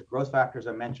factors, growth factors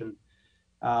I mentioned.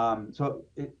 So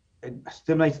it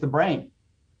stimulates the brain.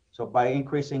 So by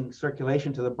increasing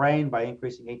circulation to the brain, by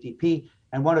increasing ATP,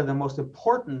 and one of the most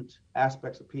important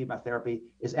aspects of PEMF therapy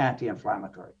is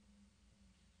anti-inflammatory.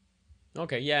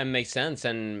 Okay, yeah, it makes sense.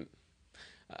 And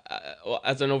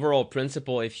as an overall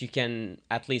principle, if you can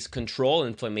at least control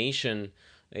inflammation,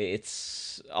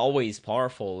 it's always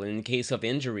powerful in case of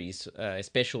injuries,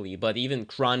 especially. But even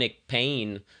chronic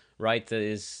pain, right,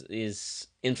 is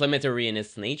inflammatory in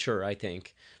its nature, I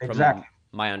think, Exactly. from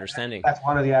my understanding. That's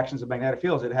one of the actions of magnetic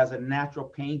fields. It has a natural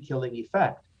pain-killing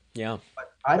effect. Yeah.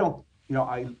 But I don't,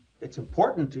 it's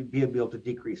important to be able to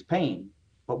decrease pain,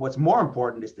 but what's more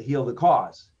important is to heal the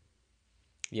cause.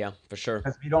 Yeah, for sure.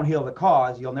 Because if you don't heal the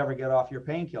cause, you'll never get off your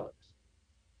painkillers.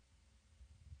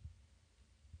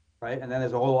 Right? And then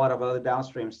there's a whole lot of other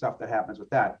downstream stuff that happens with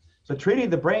that. So treating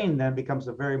the brain then becomes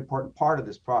a very important part of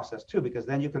this process too, because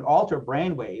then you can alter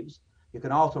brain waves, you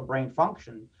can alter brain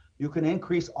function, you can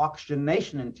increase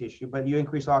oxygenation in tissue, but you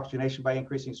increase oxygenation by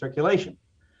increasing circulation.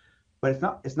 But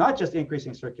it's not just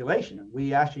increasing circulation.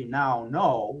 We actually now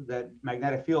know that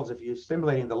magnetic fields, if you're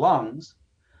stimulating the lungs,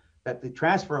 that the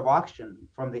transfer of oxygen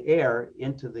from the air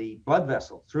into the blood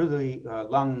vessel through the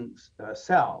lungs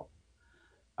cell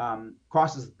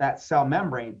crosses that cell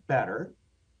membrane better,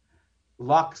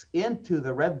 locks into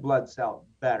the red blood cell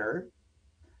better,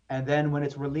 and then when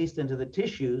it's released into the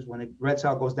tissues, when the red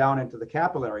cell goes down into the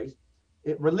capillaries,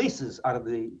 it releases out of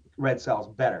the red cells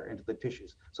better into the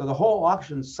tissues. So the whole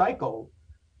oxygen cycle,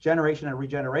 generation and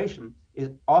regeneration,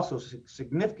 is also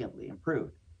significantly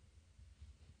improved.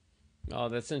 Oh,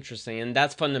 that's interesting. And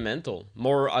that's fundamental.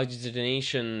 More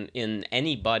oxygenation in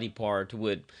any body part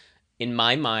would, in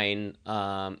my mind,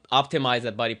 optimize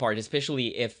that body part,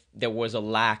 especially if there was a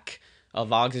lack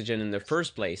of oxygen in the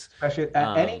first place. Especially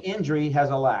any injury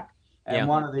has a lack. And Yeah.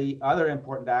 one of the other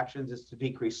important actions is to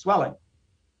decrease swelling.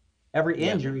 Every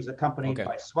Yeah. injury is accompanied Okay.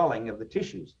 by swelling of the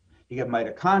tissues. You get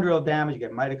mitochondrial damage, you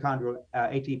get mitochondrial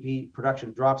ATP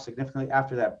production drops significantly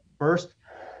after that burst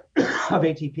of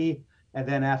ATP. And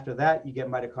then after that, you get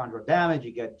mitochondrial damage,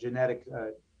 you get genetic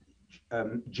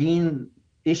gene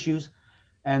issues,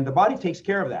 and the body takes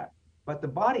care of that. But the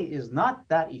body is not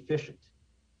that efficient.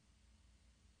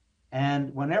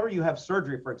 And whenever you have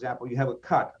surgery, for example, you have a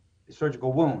cut, a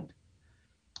surgical wound.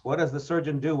 What does the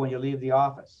surgeon do when you leave the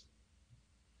office?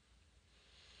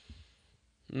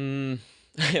 Mm,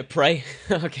 pray.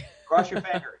 Okay. Cross your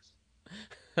fingers,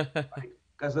 right?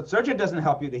 Because the surgeon doesn't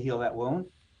help you to heal that wound.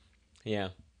 Yeah.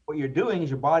 What you're doing is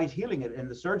your body's healing it, and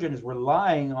the surgeon is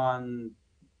relying on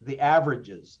the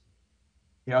averages,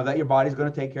 that your body's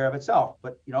going to take care of itself.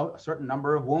 But, a certain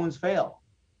number of wounds fail.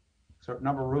 A certain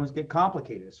number of wounds get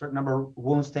complicated. A certain number of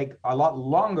wounds take a lot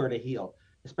longer to heal,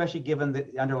 especially given the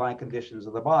underlying conditions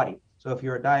of the body. So if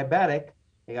you're a diabetic,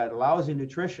 you got lousy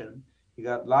nutrition, you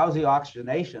got lousy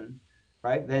oxygenation,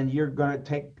 right? Then you're not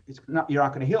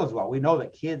going to heal as well. We know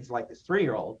that kids like this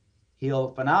 3-year-old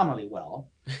heal phenomenally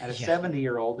well, and a Yeah.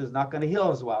 70-year-old is not going to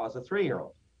heal as well as a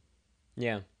 3-year-old,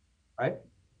 Yeah. right?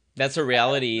 That's a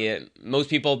reality. Most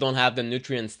people don't have the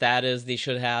nutrient status they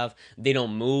should have. They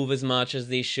don't move as much as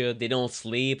they should. They don't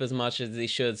sleep as much as they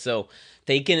should. So,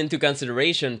 taken into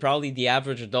consideration, probably the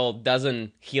average adult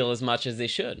doesn't heal as much as they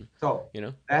should. So You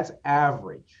know? that's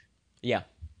average, Yeah.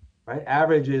 right?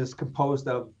 Average is composed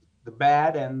of the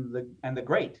bad and the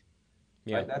great,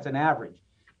 Yeah. right? That's an average.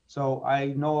 So I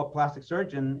know a plastic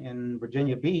surgeon in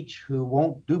Virginia Beach who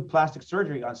won't do plastic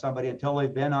surgery on somebody until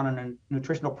they've been on a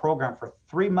nutritional program for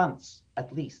 3 months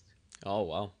at least, Oh,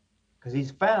 wow. because he's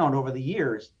found over the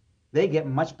years they get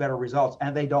much better results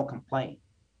and they don't complain.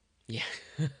 Yeah.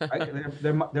 Right?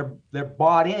 They're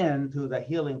bought into the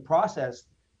healing process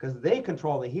because they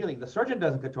control the healing. The surgeon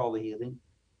doesn't control the healing;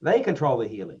 they control the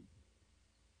healing.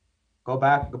 Go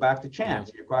back to Yeah.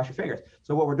 chance. You cross your fingers.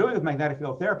 So what we're doing with magnetic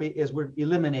field therapy is we're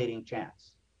eliminating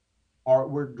chance, or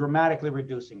we're dramatically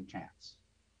reducing chance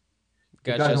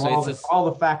Gotcha. because of So it's a, all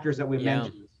the factors that we yeah.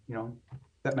 mentioned.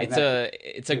 That It's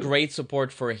magnetic a field. great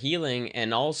support for healing,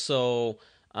 and also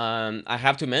I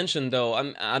have to mention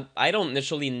though I don't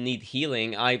initially need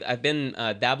healing. I've been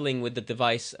dabbling with the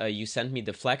device you sent me,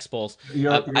 the Flex Pulse.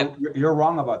 You're I you're you're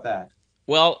wrong about that.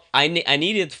 Well, I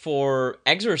need it for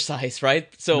exercise, right?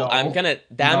 So I'm No, kind of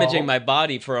damaging no, my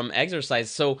body from exercise.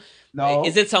 So is no,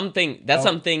 it something that's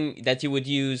no. something that you would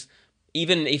use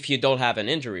even if you don't have an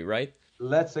injury, right?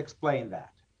 Let's explain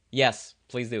that. Yes,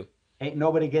 please do. Ain't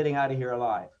nobody getting out of here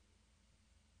alive.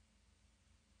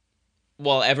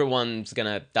 Well, everyone's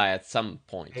gonna die at some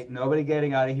point. Ain't nobody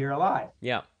getting out of here alive,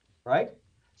 Yeah. right?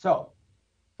 So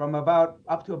from about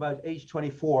up to about age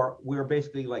 24, we're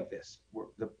basically like this.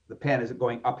 The pen is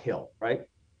going uphill, right?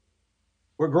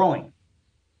 We're growing.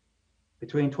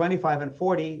 Between 25 and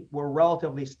 40, we're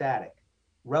relatively static,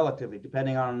 relatively,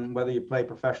 depending on whether you play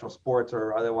professional sports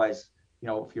or otherwise,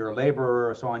 if you're a laborer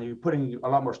or so on, you're putting a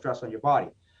lot more stress on your body.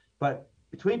 But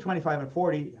between 25 and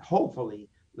 40, hopefully,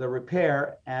 the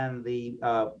repair and the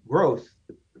growth,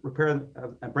 repair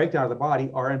and breakdown of the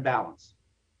body are in balance.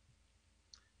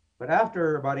 But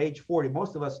after about age 40,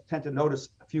 most of us tend to notice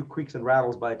a few creaks and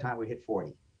rattles by the time we hit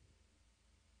 40.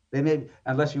 They may,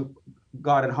 unless you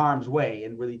got in harm's way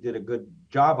and really did a good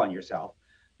job on yourself,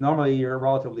 normally you're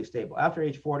relatively stable. After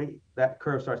age 40, that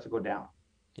curve starts to go down.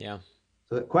 Yeah.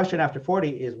 So the question after 40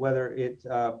 is whether it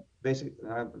basically,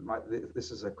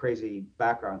 this is a crazy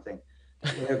background thing,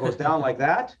 whether it goes down like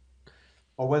that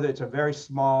or whether it's a very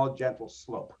small, gentle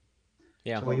slope.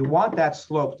 Yeah. So you want that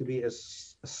slope to be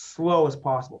as slow as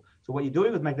possible. So what you're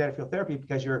doing with magnetic field therapy,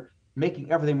 because you're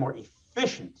making everything more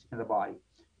efficient in the body,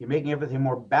 you're making everything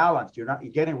more balanced. You're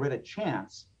getting rid of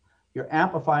chance. You're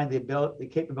amplifying the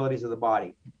capabilities of the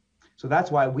body. So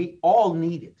that's why we all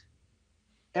need it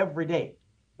every day.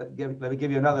 Let me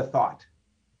give you another thought.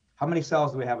 How many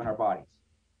cells do we have in our bodies?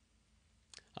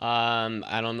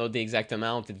 I don't know the exact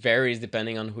amount. It varies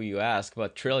depending on who you ask,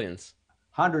 but trillions,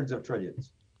 Hundreds of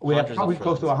trillions. We have hundreds of probably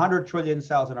close to trillions. 100 trillion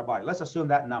cells in our body. Let's assume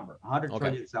that number, 100 Okay.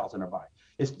 trillion cells in our body.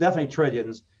 It's definitely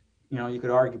trillions. You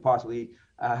could argue possibly,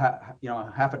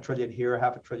 half a trillion here,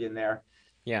 half a trillion there.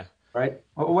 Yeah. Right?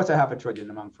 What's a half a trillion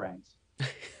among friends?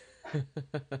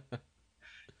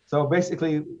 So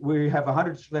basically, we have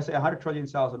 100, let's say 100 trillion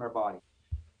cells in our body.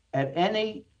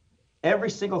 Every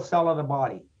single cell of the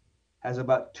body has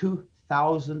about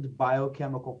 2,000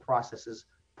 biochemical processes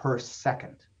per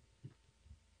second.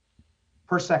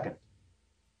 Per second.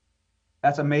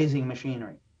 That's amazing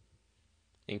machinery.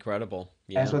 Incredible.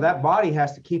 And Yeah. so that body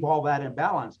has to keep all that in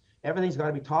balance. Everything's got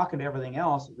to be talking to everything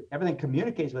else. Everything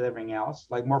communicates with everything else,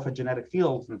 like morphogenetic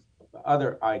fields and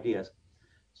other ideas.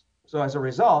 So as a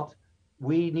result,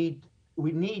 we need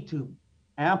to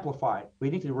amplify. We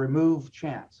need to remove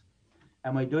chance.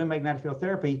 And we're doing magnetic field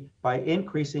therapy by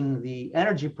increasing the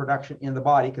energy production in the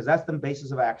body, because that's the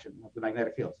basis of action of the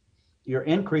magnetic fields. You're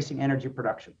increasing energy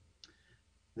production.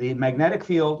 The magnetic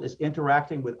field is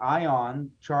interacting with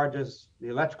ion charges, the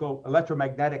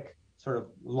electromagnetic sort of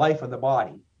life of the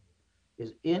body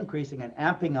is increasing and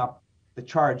amping up the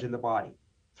charge in the body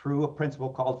through a principle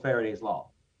called Faraday's law.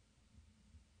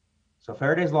 So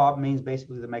Faraday's law means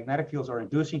basically the magnetic fields are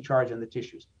inducing charge in the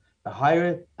tissues. The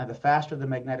higher and the faster the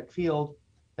magnetic field,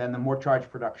 then the more charge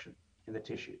production in the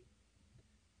tissue.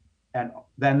 And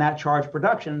then that charge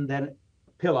production, then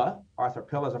Arthur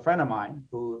Pilla is a friend of mine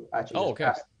who actually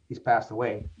he's passed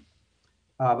away.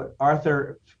 But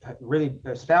Arthur really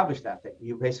established that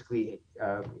you basically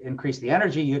increase the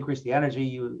energy,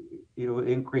 you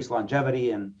increase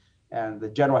longevity and the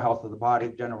general health of the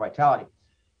body, general vitality.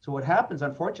 So what happens,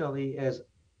 unfortunately, is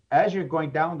as you're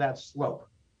going down that slope,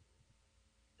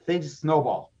 things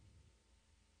snowball.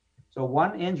 So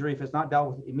one injury, if it's not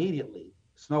dealt with immediately,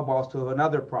 snowballs to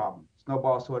another problem,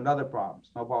 snowballs to another problem,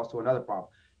 snowballs to another problem.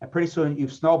 And pretty soon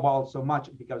you've snowballed so much,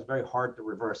 it becomes very hard to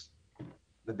reverse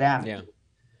the damage. Yeah.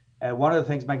 And one of the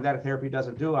things magnetic therapy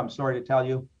doesn't do, I'm sorry to tell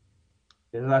you,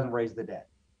 it doesn't raise the dead.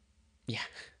 Yeah.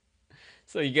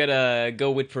 So you gotta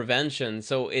go with prevention.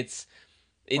 So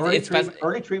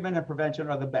early treatment and prevention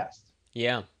are the best.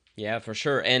 Yeah, for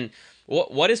sure. And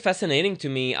what is fascinating to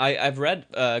me, I've read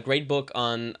a great book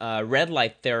on red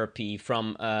light therapy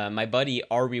from my buddy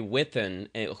Ari Whitten,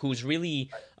 who's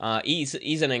really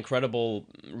he's an incredible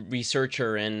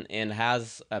researcher and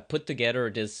has put together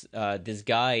this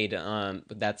guide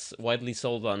that's widely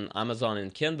sold on Amazon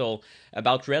and Kindle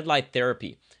about red light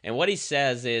therapy. And what he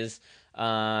says is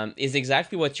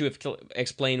exactly what you have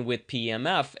explained with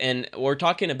PEMF, and we're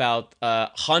talking about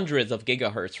hundreds of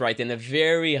gigahertz, right, in a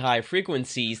very high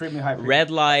frequencies,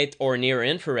 red light or near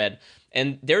infrared.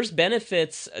 And there's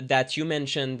benefits that you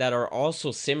mentioned that are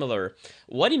also similar.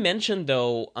 What he mentioned,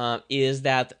 though, is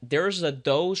that there's a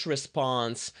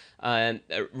dose-response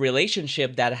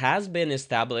relationship that has been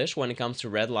established when it comes to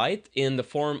red light in the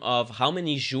form of how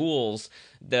many joules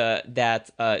the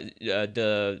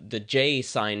J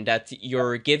sign that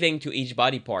you're giving to each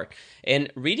body part.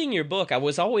 And reading your book, it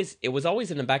was always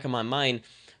in the back of my mind.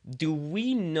 Do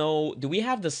we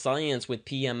have the science with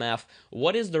PEMF?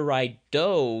 What is the right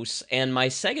dose? And my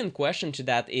second question to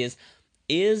that is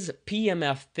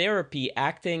PEMF therapy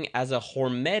acting as a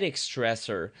hormetic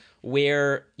stressor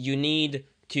where you need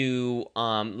to,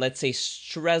 let's say,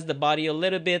 stress the body a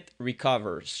little bit,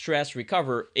 stress,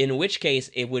 recover, in which case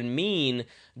it would mean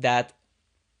that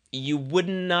you would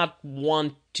not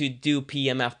want to do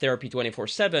PEMF therapy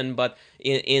 24/7, but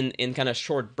in kind of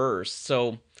short bursts.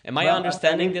 So am I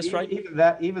understanding this right?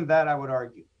 Even that I would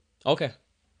argue. Okay.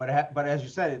 But as you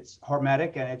said, it's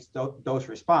hormetic and it's dose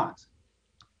response.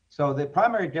 So the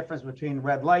primary difference between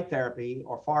red light therapy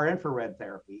or far infrared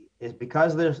therapy is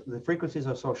because the frequencies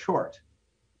are so short,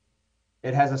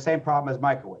 it has the same problem as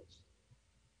microwaves.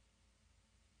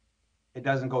 It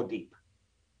doesn't go deep.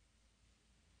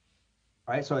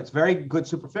 Right? So it's very good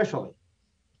superficially.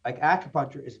 Like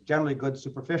acupuncture is generally good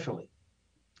superficially.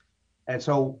 And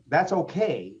so that's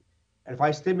okay. And if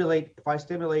I stimulate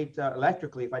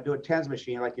electrically, if I do a TENS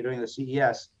machine like you're doing the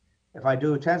CES, if I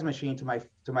do a TENS machine to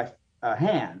my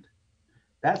hand,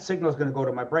 that signal is going to go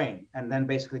to my brain and then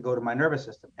basically go to my nervous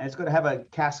system. And it's going to have a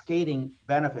cascading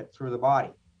benefit through the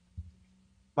body.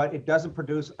 But it doesn't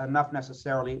produce enough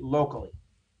necessarily locally,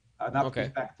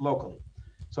 effect locally.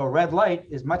 So red light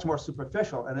is much more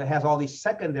superficial and it has all these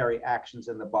secondary actions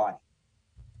in the body.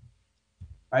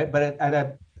 Right?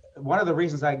 But one of the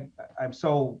reasons I'm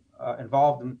so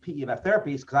involved in PEMF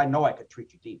therapy is because I know I could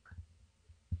treat you deep.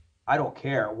 I don't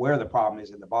care where the problem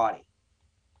is in the body.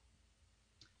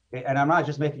 Okay? And I'm not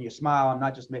just making you smile. I'm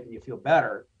not just making you feel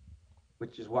better,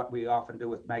 which is what we often do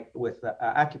with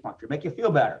acupuncture. Make you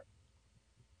feel better,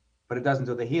 but it doesn't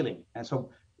do the healing. And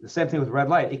so the same thing with red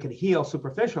light. It can heal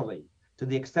superficially to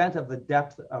the extent of the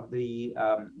depth of the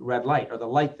red light or the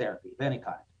light therapy of any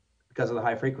kind because of the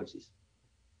high frequencies.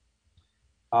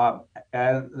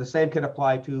 And the same can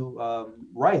apply to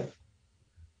Rife.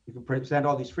 You can present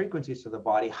all these frequencies to the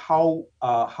body.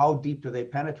 How deep do they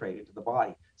penetrate into the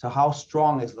body? So how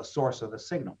strong is the source of the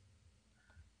signal?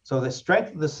 So the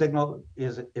strength of the signal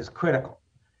is critical.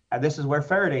 And this is where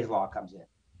Faraday's law comes in.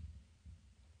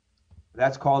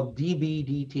 That's called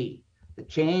dB/dt, the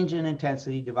change in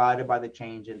intensity divided by the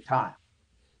change in time.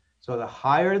 So the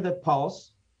higher the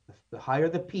pulse, the higher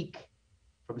the peak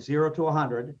from 0 to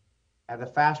 100, and the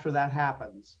faster that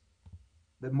happens,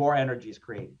 the more energy is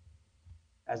created.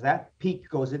 As that peak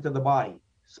goes into the body,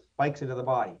 spikes into the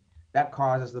body, that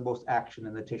causes the most action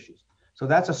in the tissues. So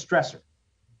that's a stressor.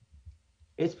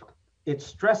 It's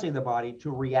stressing the body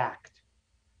to react.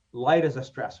 Light is a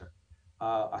stressor.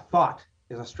 A thought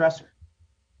is a stressor.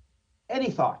 Any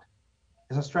thought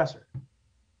is a stressor.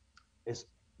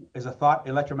 Is a thought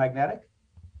electromagnetic?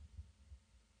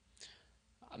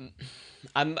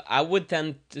 I would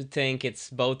tend to think it's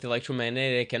both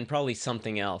electromagnetic and probably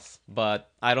something else,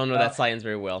 but I don't know that Well, science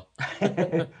very well.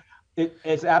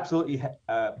 it's absolutely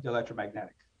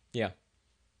electromagnetic. Yeah.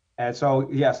 And so,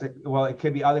 yes, well, it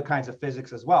could be other kinds of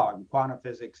physics as well. I mean, quantum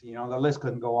physics, the list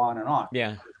couldn't go on and on.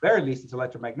 Yeah. At the very least, it's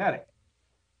electromagnetic.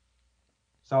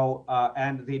 So,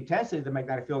 and the intensity of the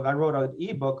magnetic field, I wrote an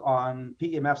ebook on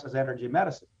PEMFs as energy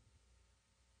medicine.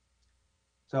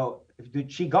 So if you do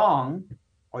Qigong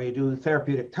or you do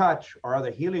therapeutic touch or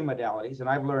other healing modalities, and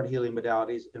I've learned healing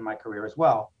modalities in my career as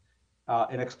well,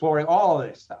 in exploring all of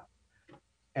this stuff.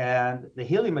 And the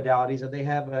healing modalities, they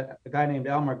have a guy named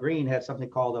Elmer Green had something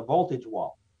called a voltage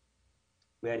wall.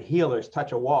 We had healers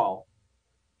touch a wall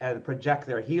and project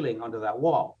their healing onto that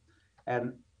wall.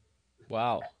 And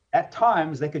Wow. at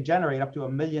times they could generate up to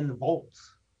 1,000,000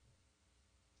 volts.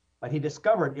 But he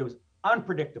discovered it was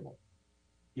unpredictable.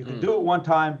 You can do it one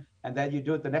time and then you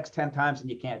do it the next 10 times and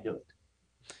you can't do it.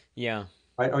 Yeah.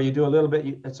 Right? Or you do a little bit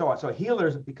and so on. So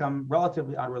healers become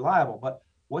relatively unreliable. But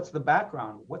what's the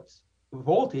background? What's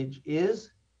voltage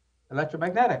is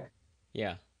electromagnetic.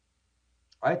 Yeah.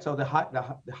 Right? So the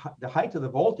height of the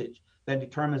voltage then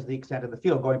determines the extent of the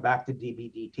field, going back to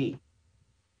dB/dt.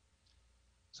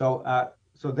 So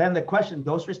then the question,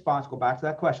 dose response, go back to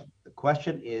that question. The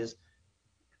question is,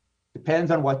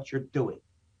 depends on what you're doing.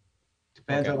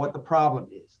 Depends on what the problem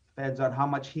is. Depends on how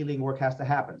much healing work has to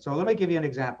happen. So let me give you an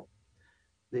example.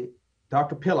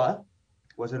 Dr. Pilla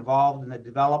was involved in the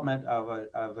development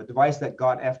of a device that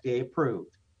got FDA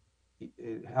approved,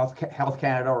 Health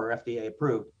Canada or FDA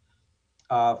approved,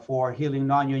 for healing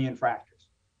non-union fractures.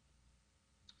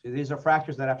 So these are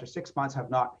fractures that after 6 months have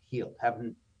not healed,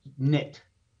 haven't knit.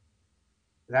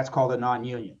 That's called a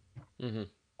non-union. Mm-hmm.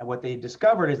 And what they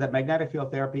discovered is that magnetic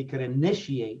field therapy could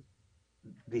initiate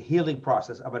the healing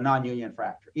process of a non-union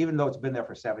fracture, even though it's been there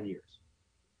for 7 years.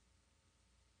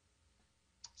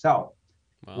 So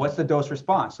what's the dose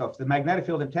response? So if the magnetic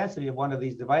field intensity of one of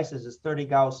these devices is 30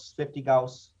 Gauss, 50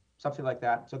 Gauss, something like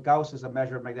that. So Gauss is a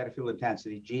measure of magnetic field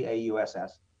intensity,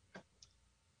 Gauss.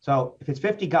 So if it's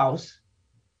 50 Gauss,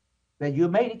 then you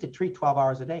may need to treat 12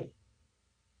 hours a day.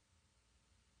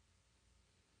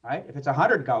 Right? If it's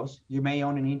 100 Gauss, you may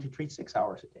only need to treat 6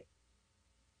 hours a day.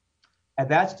 And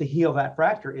that's to heal that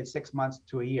fracture in 6 months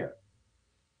to a year.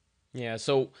 Yeah,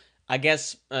 so I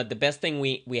guess the best thing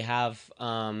we have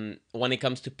when it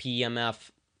comes to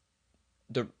PEMF,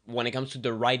 when it comes to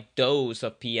the right dose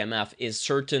of PEMF, is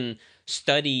certain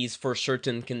studies for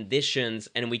certain conditions,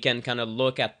 and we can kind of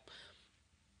look at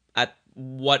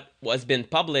what was been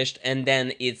published, and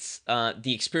then it's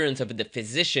the experience of the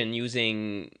physician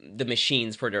using the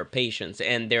machines for their patients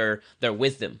and their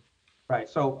wisdom. Right.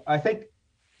 So I think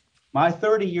my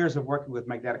 30 years of working with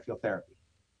magnetic field therapy,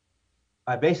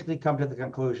 I basically come to the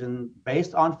conclusion,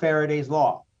 based on Faraday's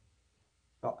law.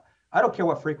 So I don't care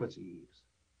what frequency you use.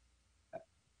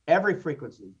 Every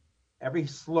frequency, every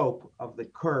slope of the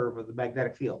curve of the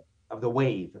magnetic field, of the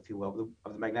wave, if you will,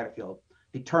 of the magnetic field,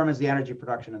 determines the energy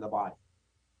production in the body.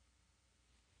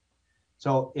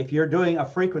 So if you're doing a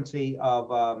frequency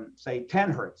of, say,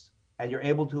 10 hertz, and you're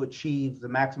able to achieve the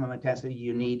maximum intensity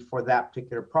you need for that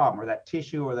particular problem or that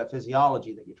tissue or that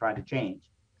physiology that you're trying to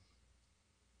change,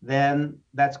 then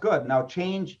that's good. Now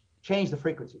change the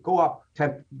frequency. Go up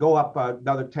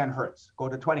another 10 hertz. Go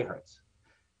to 20 hertz.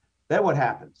 Then what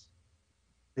happens?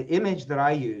 The image that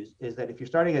I use is that if you're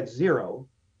starting at 0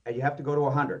 and you have to go to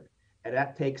 100, and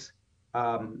that takes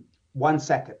 1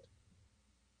 second.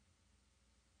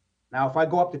 Now, if I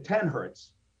go up to 10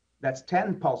 hertz, that's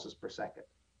 10 pulses per second.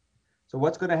 So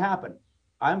what's going to happen?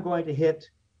 I'm going to hit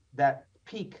that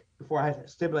peak before I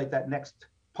stimulate that next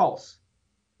pulse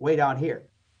way down here,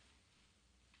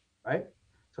 right?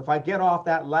 So if I get off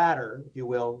that ladder, if you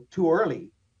will, too early,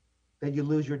 then you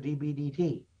lose your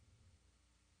dB/dt.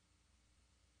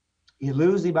 You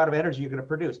lose the amount of energy you're going to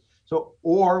produce. So,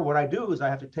 or what I do is I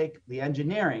have to take the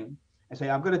engineering and say,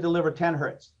 I'm going to deliver 10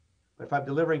 hertz. But if I'm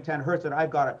delivering 10 hertz, then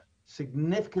I've got to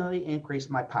significantly increase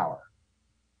my power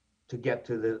to get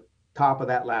to the top of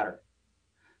that ladder.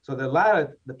 So the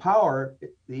ladder, the power,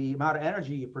 the amount of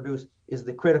energy you produce is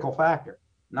the critical factor,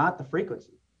 not the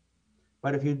frequency.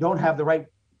 But if you don't have the right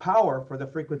power for the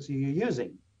frequency you're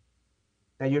using,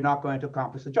 then you're not going to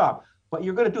accomplish the job. But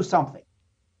you're going to do something.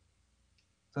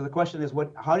 So the question is,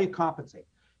 how do you compensate?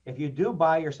 If you do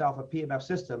buy yourself a PEMF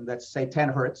system that's, say, 10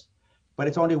 hertz, but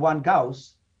it's only 1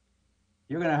 Gauss,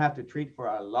 you're going to have to treat for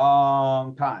a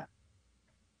long time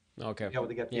to be able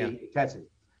to get the intensity.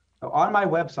 So on my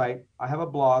website, I have a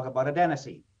blog about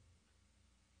adenosine.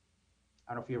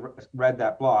 I don't know if you read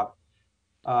that blog.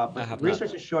 I But have not.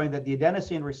 research is showing that the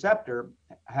adenosine receptor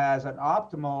has an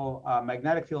optimal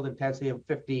magnetic field intensity of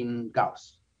 15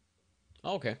 Gauss.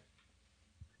 Okay.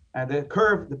 And the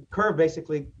curve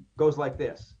basically goes like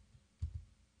this.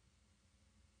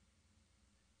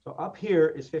 So up here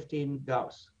is 15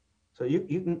 Gauss. So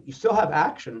you still have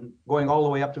action going all the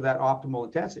way up to that optimal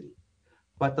intensity.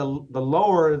 But the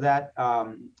lower that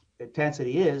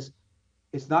intensity is,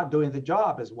 it's not doing the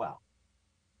job as well.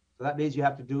 So that means you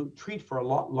have to treat for a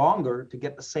lot longer to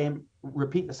get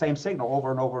repeat the same signal over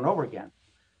and over and over again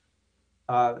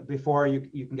before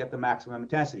you can get the maximum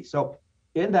intensity. So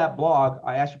in that blog,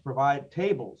 I actually provide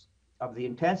tables of the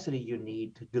intensity you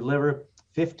need to deliver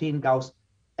 15 Gauss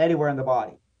anywhere in the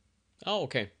body. Oh,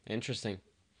 okay. Interesting.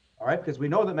 All right, because we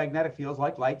know that magnetic fields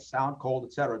like light, sound, cold,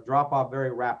 etc., drop off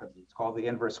very rapidly. It's called the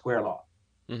inverse square law.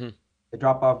 Mm-hmm. They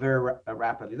drop off very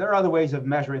rapidly. There are other ways of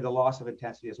measuring the loss of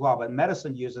intensity as well, but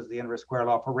medicine uses the inverse square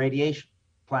law for radiation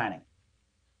planning.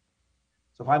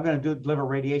 So if I'm going to deliver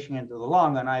radiation into the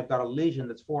lung and I've got a lesion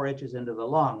that's 4 inches into the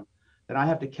lung, then I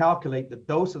have to calculate the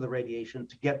dose of the radiation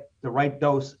to get the right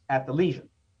dose at the lesion.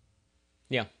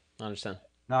 Yeah, I understand.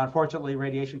 Now, unfortunately,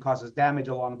 radiation causes damage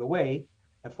along the way.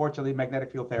 Unfortunately,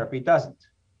 magnetic field therapy doesn't.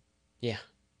 Yeah.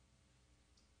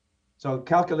 So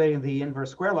calculating the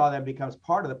inverse square law then becomes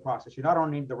part of the process. You not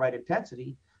only need the right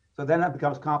intensity, so then that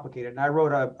becomes complicated. And I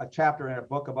wrote a chapter in a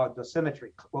book about dosimetry,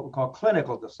 what we call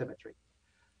clinical dosimetry.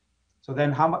 So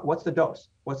then what's the dose?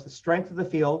 What's the strength of the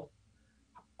field?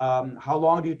 How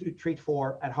long do you treat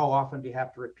for? And how often do you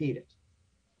have to repeat it?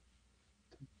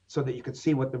 So that you can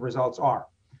see what the results are.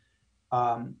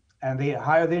 And the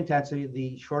higher the intensity,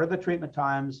 the shorter the treatment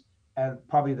times, and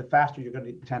probably the faster you're going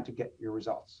to tend to get your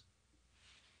results.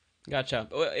 Gotcha.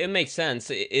 Well, it makes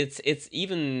sense. It's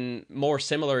even more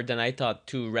similar than I thought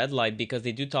to red light, because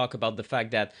they do talk about the fact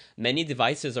that many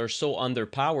devices are so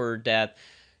underpowered that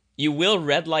you will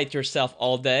red light yourself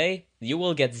all day, you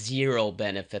will get zero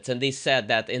benefits. And they said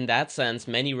that in that sense,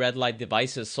 many red light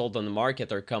devices sold on the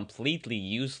market are completely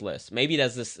useless. Maybe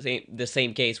that's the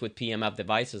same case with PMF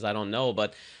devices, I don't know,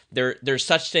 but there's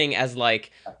such thing as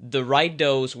like the right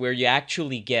dose where you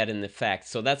actually get an effect.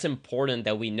 So that's important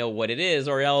that we know what it is,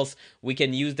 or else we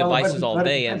can use devices all But it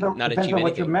day and not depends achieve on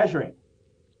what you're anything. measuring.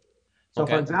 So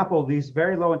for Okay? example, these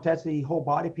very low intensity whole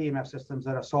body PEMF systems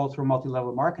that are sold through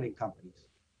multi-level marketing companies,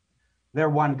 they're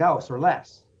 1 Gauss or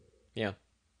less. Yeah.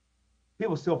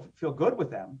 People still feel good with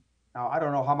them. Now, I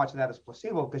don't know how much of that is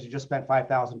placebo because you just spent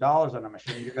 $5,000 on a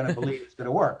machine. You're going to believe it's going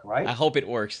to work, I right? hope it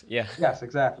works. Yeah. Yes,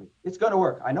 exactly. It's going to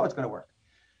work. I know it's going to work.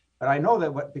 But I know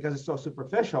that because it's so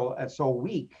superficial and so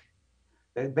weak,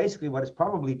 that basically what it's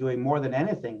probably doing more than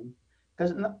anything,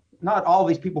 because not all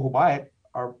these people who buy it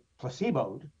are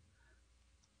placeboed.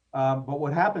 But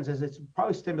what happens is it's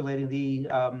probably stimulating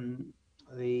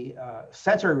the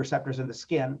sensory receptors in the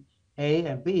skin, A,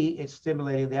 and B, it's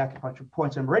stimulating the acupuncture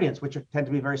points and meridians, which tend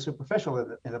to be very superficial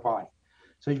in the body.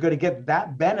 So you're going to get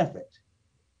that benefit.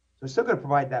 So it's still going to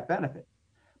provide that benefit.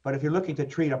 But if you're looking to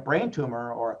treat a brain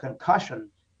tumor or a concussion,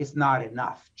 it's not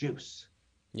enough juice.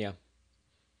 Yeah.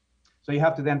 So you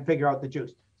have to then figure out the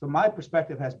juice. So my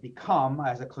perspective has become,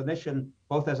 as a clinician,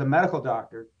 both as a medical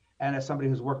doctor and as somebody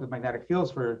who's worked with magnetic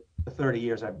fields for the 30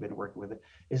 years I've been working with it,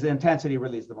 is the intensity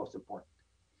really is the most important.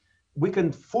 We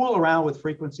can fool around with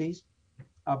frequencies,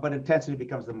 but intensity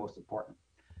becomes the most important.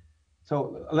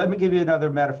 So let me give you another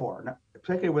metaphor,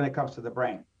 particularly when it comes to the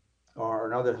brain, or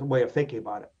another way of thinking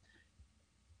about it.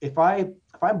 If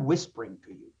I'm whispering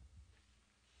to you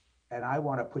and I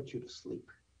want to put you to sleep,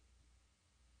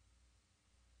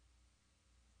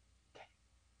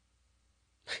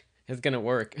 It's going to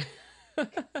work.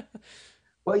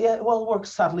 well, yeah, well, it works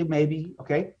subtly, maybe.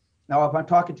 Okay. Now, if I'm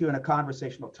talking to you in a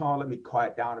conversational tone, let me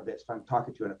quiet down a bit. If I'm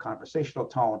talking to you in a conversational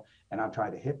tone and I'm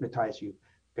trying to hypnotize you,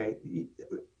 okay, you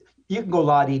can go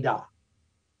la di da.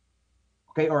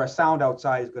 Okay, or a sound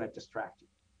outside is going to distract you.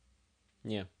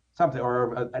 Yeah. Something,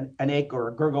 or an ache or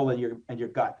a gurgle in your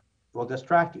gut will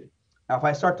distract you. Now, if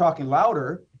I start talking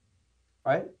louder,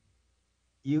 right,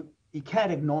 you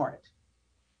can't ignore it.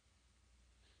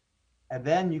 And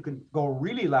then you can go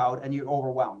really loud and you're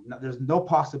overwhelmed. Now, there's no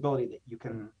possibility that you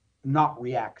can not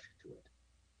react to it.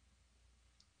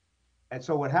 And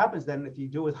so what happens then, if you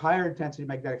do with higher intensity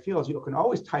magnetic fields, you can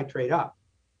always titrate up.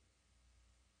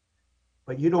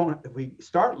 But you don't, if we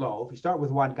start low, if you start with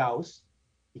 1 Gauss,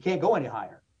 you can't go any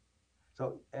higher.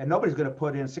 So, and nobody's going to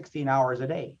put in 16 hours a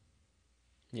day.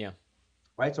 Yeah.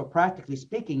 Right? So practically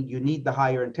speaking, you need the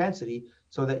higher intensity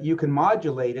so that you can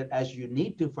modulate it as you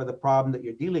need to for the problem that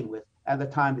you're dealing with and the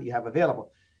time that you have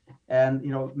available. And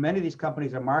many of these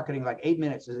companies are marketing like 8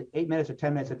 minutes, 8 minutes or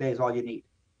 10 minutes a day is all you need.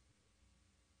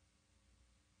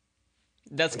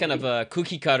 That's kind of a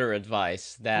cookie cutter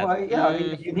advice that, Well, yeah, I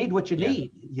mean, you need what you yeah,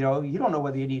 need. You don't know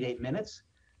whether you need 8 minutes.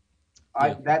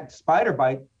 yeah. That spider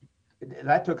bite,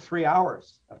 that took 3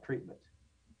 hours of treatment.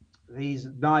 These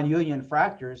non-union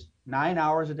fractures, 9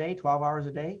 hours a day, 12 hours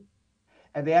a day.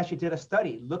 And they actually did a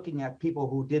study looking at people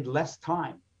who did less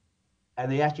time.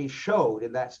 And they actually showed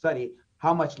in that study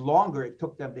how much longer it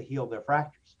took them to heal their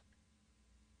fractures.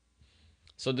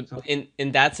 So So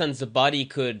in that sense, the body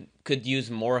could use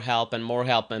more help and more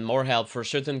help and more help for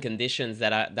certain conditions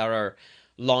that are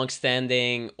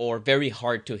long-standing or very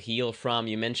hard to heal from.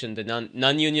 You mentioned the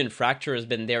non-union fracture has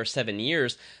been there 7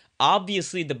 years.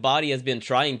 Obviously, the body has been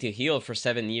trying to heal for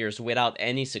 7 years without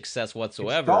any success it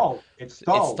whatsoever. stalled. It It's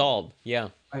stalled. stalled. Yeah.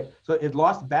 Right. So it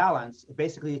lost balance.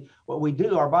 Basically, what we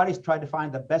do, our bodies try to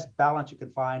find the best balance you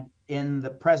can find in the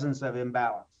presence of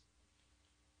imbalance.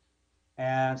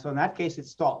 And so in that case, it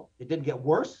stalled. It didn't get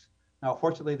worse. Now,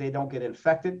 fortunately, they don't get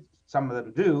infected. Some of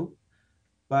them do.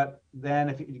 But then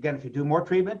if you do more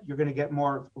treatment, you're going to get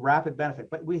more rapid benefit.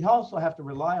 But we also have to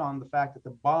rely on the fact that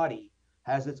the body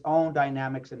has its own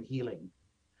dynamics and healing.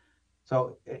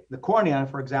 So the cornea,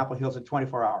 for example, heals in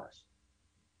 24 hours.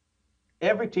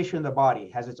 Every tissue in the body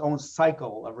has its own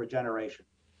cycle of regeneration.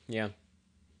 Yeah.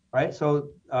 Right. So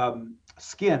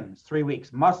skin is 3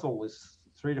 weeks, muscle is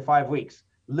 3 to 5 weeks,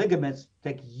 ligaments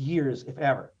take years, if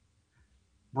ever.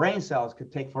 Brain cells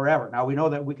could take forever. Now we know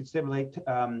that we can stimulate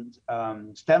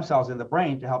stem cells in the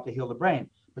brain to help to heal the brain,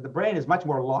 but the brain is much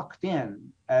more locked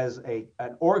in as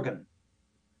an organ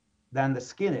than the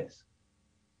skin is.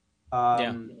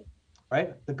 Yeah.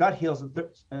 Right? The gut heals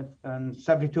in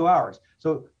 72 hours.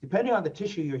 So depending on the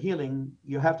tissue you're healing,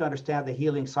 you have to understand the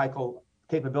healing cycle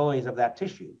capabilities of that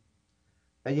tissue.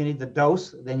 Then you need the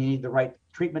dose, then you need the right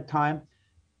treatment time.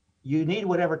 You need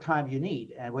whatever time you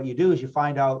need. And what you do is you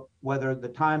find out whether the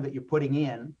time that you're putting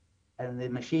in and the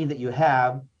machine that you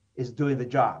have is doing the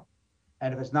job.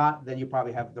 And if it's not, then you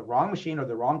probably have the wrong machine or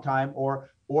the wrong time, or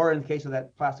in the case of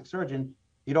that plastic surgeon,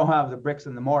 you don't have the bricks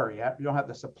and the mortar yet. You don't have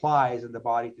the supplies in the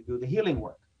body to do the healing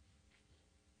work.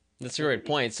 That's a great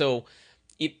point. So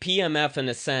PMF, in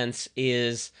a sense,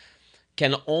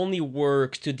 can only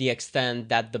work to the extent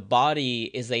that the body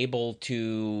is able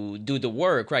to do the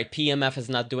work, right? PMF is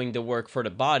not doing the work for the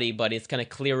body, but it's kind of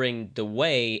clearing the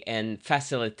way and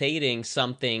facilitating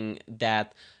something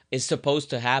that is supposed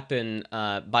to happen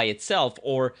by itself,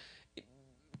 or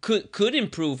could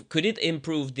it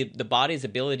improve the body's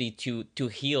ability to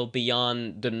heal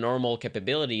beyond the normal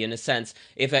capability? In a sense,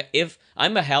 if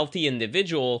I'm a healthy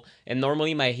individual and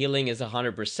normally my healing is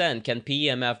 100%, can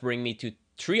PEMF bring me to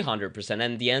 300%?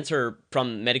 And the answer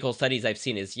from medical studies I've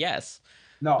seen is yes.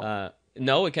 No,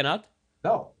 No, it cannot.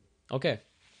 no. Okay.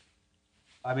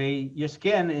 I mean, your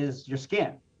skin is your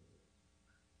skin.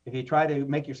 If you try to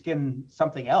make your skin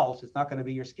something else, it's not going to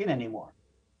be your skin anymore.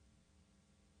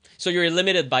 So you're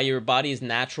limited by your body's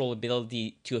natural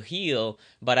ability to heal,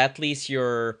 but at least And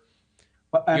you're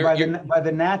by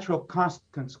the natural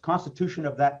constitution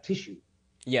of that tissue.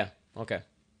 yeah. Okay.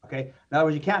 Okay. In other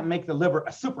words, you can't make the liver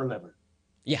a super liver.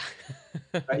 Yeah.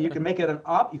 Right? You can make it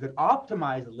you could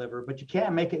optimize the liver, but you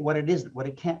can't make it what it isn't, what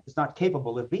it's not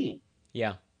capable of being.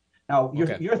 Yeah. Now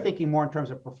Okay. you're thinking more in terms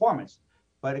of performance,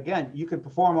 but again, you can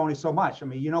perform only so much. I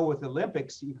mean, with the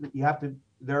Olympics, you have to.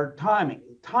 Their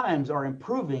times are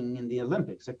improving in the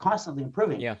Olympics. They're constantly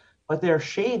improving. Yeah. But they're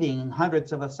shaving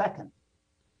hundredths of a second.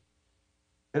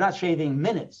 They're not shaving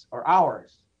minutes or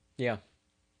hours. Yeah.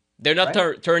 They're not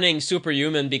Right? turning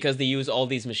superhuman because they use all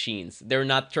these machines. They're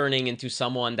not turning into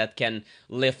someone that can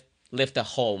lift a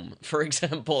home, for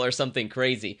example, or something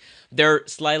crazy. They're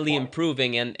slightly Well,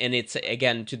 improving, and it's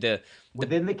again to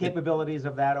within the the capabilities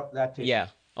of that tissue yeah.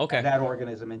 and Okay. that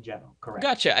organism in general. Correct.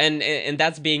 Gotcha, and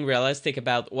that's being realistic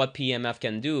about what PMF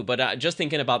can do. But just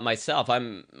thinking about myself,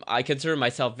 I consider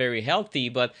myself very healthy,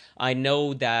 but I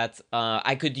know that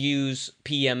I could use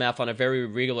PMF on a very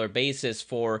regular basis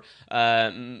for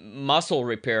muscle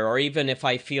repair, or even if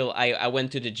I feel I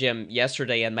went to the gym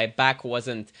yesterday and my back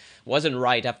wasn't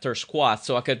right after squats,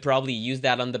 so I could probably use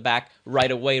that on the back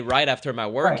right away, right after my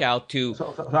Right. workout to So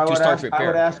to start I would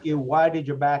repair. ask you, why did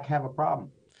your back have a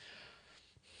problem?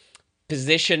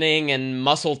 Positioning and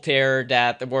muscle tear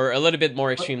that were a little bit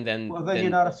more extreme Well, then you're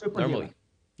than not a normally. superhuman,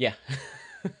 Yeah.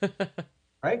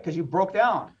 right? Because you broke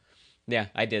down, Yeah,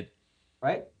 I did.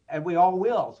 right? And we all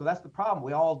will. So that's the problem.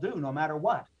 We all do, no matter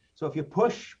what. So if you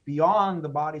push beyond the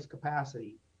body's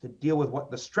capacity to deal with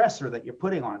what the stressor that you're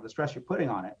putting on it, the stress you're putting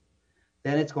on it,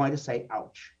 then it's going to say,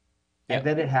 ouch. Yeah. And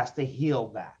then it has to heal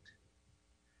that.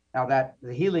 Now that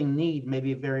the healing need may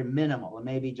be very minimal. It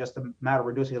may be just a matter of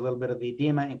reducing a little bit of the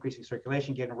edema, increasing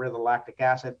circulation, getting rid of the lactic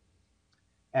acid,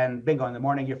 and bingo, in the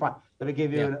morning you're fine. Let me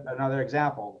give Yeah. you another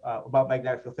example about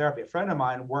magnetic field therapy. A friend of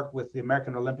mine worked with the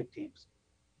American Olympic teams,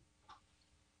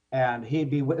 and he'd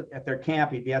be at their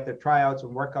camp, he'd be at their tryouts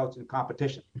and workouts and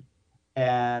competition.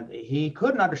 And he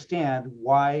couldn't understand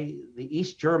why the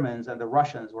East Germans and the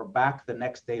Russians were back the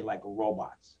next day like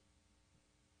robots.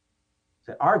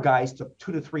 So our guys took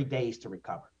 2 to 3 days to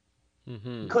recover.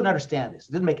 He couldn't understand this.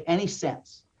 It didn't make any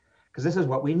sense because this is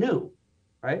what we knew,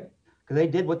 right? Because they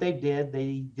did what they did.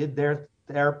 They did their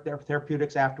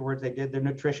therapeutics afterwards. They did their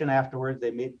nutrition afterwards.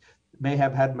 They may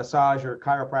have had massage or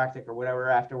chiropractic or whatever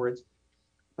afterwards.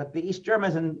 But the East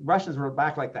Germans and Russians were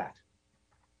back like that.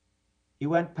 He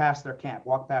went past their camp,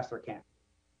 walked past their camp.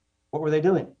 What were they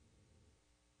doing?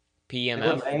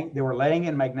 PMF. They were laying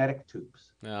in magnetic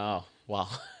tubes. Oh, wow.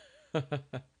 And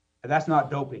that's not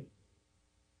doping.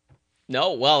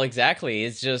 No, well, exactly.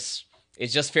 It's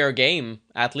just fair game.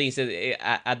 At least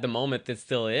at the moment, it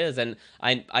still is. And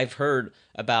I've heard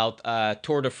about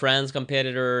Tour de France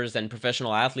competitors and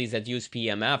professional athletes that use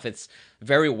PMF. It's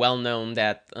very well known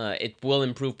that it will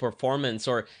improve performance,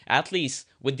 or at least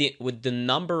with the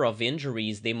number of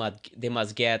injuries they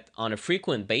must get on a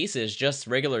frequent basis, just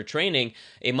regular training,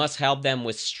 it must help them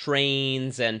with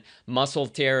strains and muscle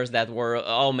tears that were,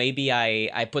 oh, maybe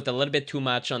I put a little bit too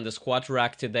much on the squat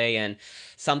rack today and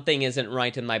something isn't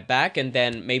right in my back, and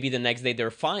then maybe the next day they're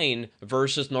fine,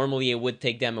 versus normally it would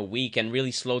take them a week and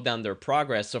really slow down their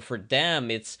progress. So for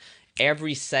them, it's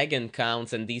every second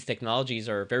counts, and these technologies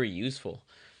are very useful.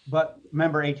 But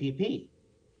remember ATP.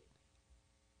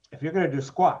 If you're going to do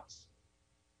squats,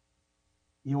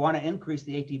 you want to increase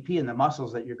the ATP in the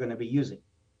muscles that you're going to be using.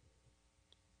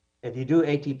 If you do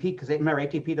ATP, because remember,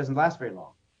 ATP doesn't last very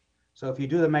long. So if you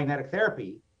do the magnetic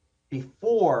therapy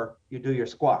before you do your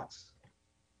squats,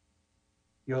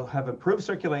 you'll have improved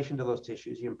circulation to those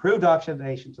tissues, you improved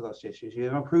oxidation to those tissues,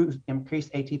 you've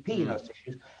increased ATP in those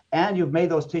tissues, and you've made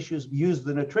those tissues use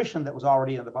the nutrition that was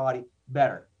already in the body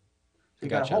better. So you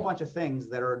got a whole bunch of things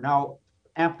that are now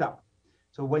amped up.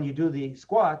 So when you do the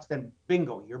squats, then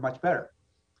bingo, you're much better.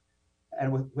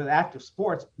 And with active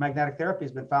sports, magnetic therapy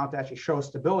has been found to actually show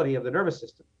stability of the nervous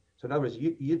system. So in other words,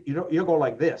 you go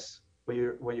like this when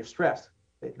you're stressed.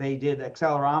 They did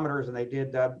accelerometers and they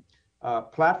did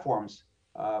platforms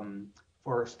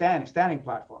for standing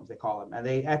platforms, they call them, and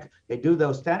they do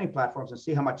those standing platforms and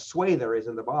see how much sway there is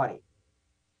in the body.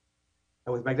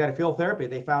 And with magnetic field therapy,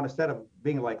 they found instead of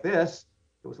being like this,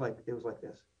 it was like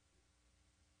this.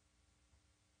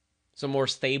 So more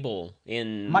stable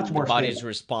in Much the more body's stable.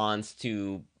 response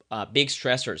to big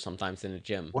stressors sometimes in the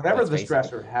gym. Whatever Let's the face it.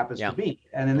 stressor happens to Yeah. be.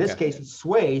 And in this Okay. case, it's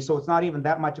sway, so it's not even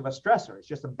that much of a stressor. It's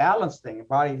just a balance thing. The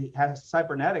body has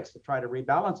cybernetics to try to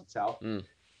rebalance itself,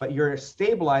 but you're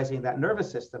stabilizing that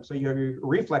nervous system, so your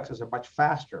reflexes are much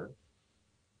faster.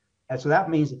 And so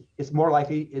that means it's more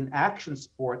likely in action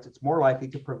sports, it's more likely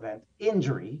to prevent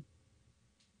injury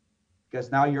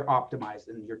because now you're optimized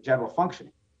in your general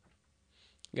functioning.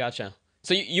 Gotcha.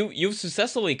 So you've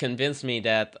successfully convinced me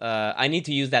that I need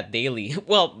to use that daily.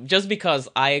 Well, just because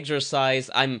I exercise,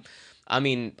 I'm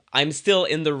still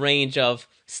in the range of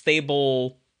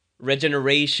stable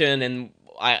regeneration, and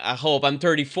I hope I'm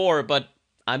 34. But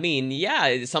I mean,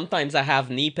 yeah, sometimes I have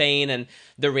knee pain, and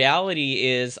the reality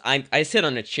is I sit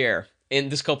on a chair in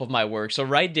the scope of my work. So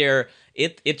right there,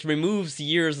 it removes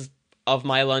years of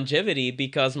my longevity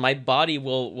because my body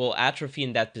will atrophy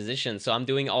in that position. So I'm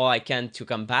doing all I can to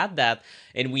combat that,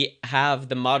 and we have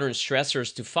the modern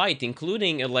stressors to fight,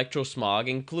 including electrosmog,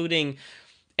 including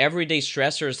everyday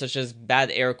stressors such as bad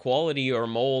air quality or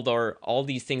mold or all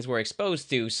these things we're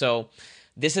exposed to. So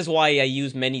this is why I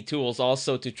use many tools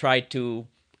also to try to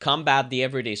combat the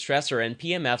everyday stressor, and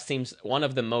PMF seems one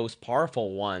of the most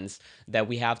powerful ones that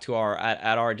we have to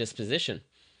at our disposition.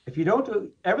 If you don't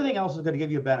do everything else is going to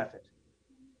give you a benefit,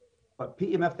 but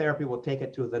PEMF therapy will take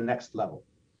it to the next level.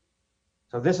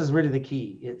 So this is really the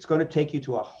key. It's going to take you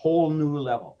to a whole new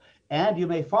level. And you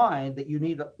may find that you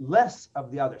need less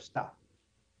of the other stuff.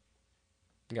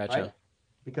 Gotcha. Right?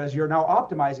 Because you're now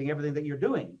optimizing everything that you're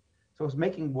doing. So it's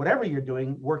making whatever you're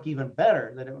doing work even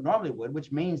better than it normally would,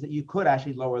 which means that you could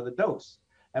actually lower the dose.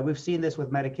 And we've seen this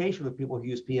with medication with people who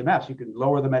use PMFs. You can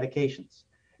lower the medications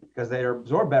because they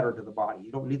absorb better to the body.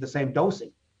 You don't need the same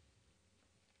dosing.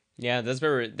 Yeah, that's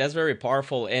very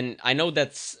powerful, and I know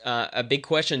that's a big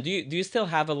question. Do you still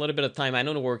have a little bit of time? I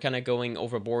know we're kind of going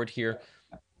overboard here.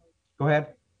 Go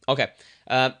ahead. Okay.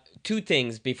 Uh, Two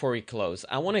things before we close.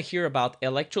 I want to hear about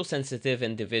electrosensitive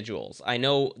individuals. I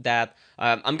know that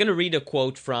I'm going to read a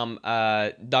quote from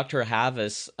Dr.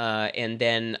 Havis and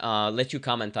then let you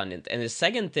comment on it. And the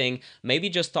second thing, maybe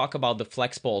just talk about the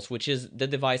Flex Pulse, which is the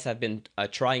device I've been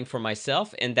trying for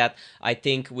myself and that I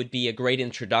think would be a great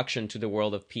introduction to the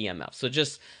world of PMF. So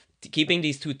just keeping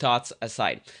these two thoughts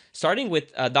aside, starting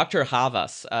with Dr.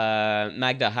 Havas,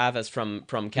 Magda Havas from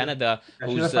Canada, She's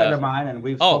a who's friend of mine, and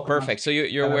we've oh, spoken on perfect. So you're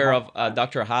together aware of multiple times.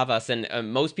 Dr. Havas,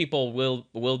 and most people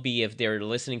will be if they're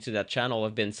listening to that channel.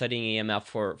 Have been studying EMF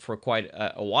for quite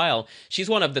a while. She's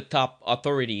one of the top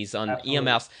authorities on Absolutely.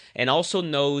 EMFs, and also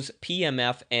knows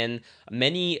PMF and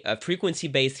many frequency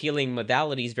based healing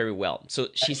modalities very well. So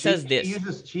she And says this.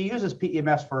 she uses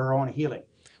PEMS for her own healing.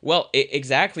 Well,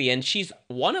 exactly, and she's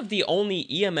one of the only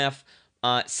EMF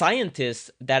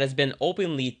scientists that has been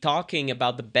openly talking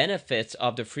about the benefits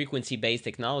of the frequency-based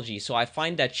technology. So I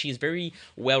find that she's very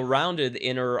well-rounded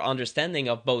in her understanding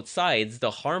of both sides, the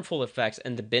harmful effects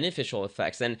and the beneficial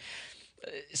effects. And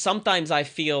sometimes I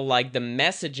feel like the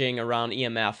messaging around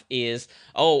EMF is,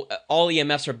 oh, all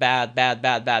EMFs are bad, bad,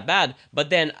 bad, bad, bad.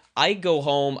 But then I go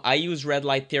home, I use red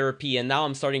light therapy, and now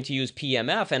I'm starting to use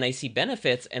PMF and I see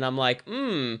benefits, and I'm like,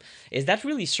 is that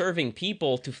really serving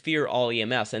people to fear all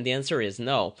EMFs? And the answer is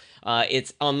no.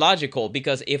 It's unlogical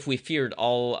because if we feared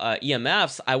all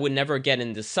EMFs, I would never get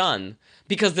in the sun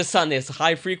because the sun is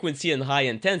high frequency and high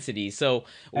intensity. So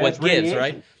And it's what gives, right?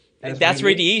 radiation. And it's That's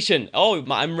radiation. radiation. Oh,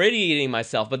 I'm radiating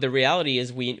myself. But the reality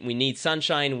is, we need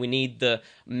sunshine. We need the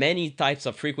many types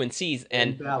of frequencies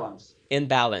and In balance. in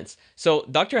balance. So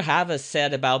Dr. Havas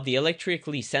said about the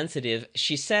electrically sensitive.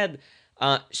 She said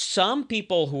some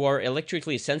people who are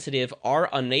electrically sensitive are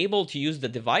unable to use the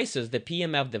devices, the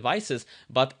PMF devices,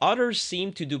 but others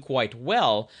seem to do quite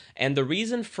well. And the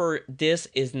reason for this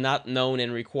is not known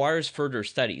and requires further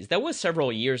studies. That was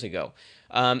several years ago.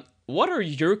 What are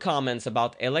your comments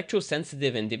about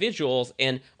electrosensitive individuals,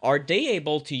 and are they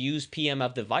able to use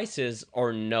PMF devices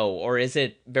or no? Or is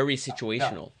it very Yeah,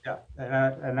 situational?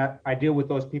 yeah. I deal with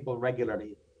those people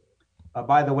regularly.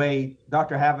 By the way,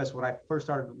 Dr. Havis, when I first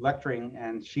started lecturing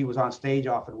and she was on stage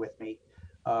often with me,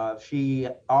 she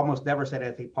almost never said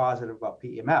anything positive about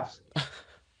PEMFs.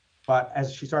 But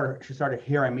as she started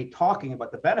hearing me talking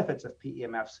about the benefits of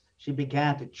PEMFs, she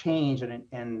began to change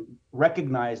and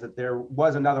recognize that there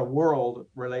was another world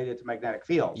related to magnetic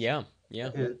fields Yeah, yeah.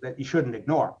 that you shouldn't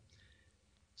ignore.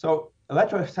 So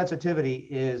electrosensitivity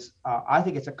is, I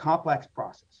think it's a complex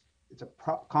process. It's a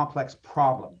complex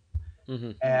problem.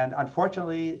 Mm-hmm. And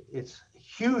unfortunately, it's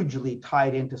hugely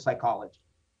tied into psychology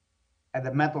and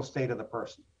the mental state of the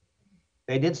person.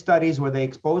 They did studies where they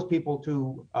exposed people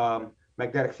to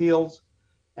magnetic fields,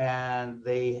 and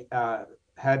they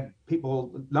had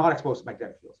people not exposed to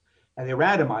magnetic fields, and they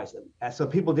randomized them. And so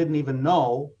people didn't even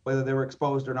know whether they were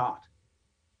exposed or not.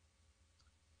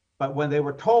 But when they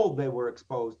were told they were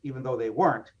exposed, even though they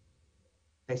weren't,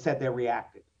 they said they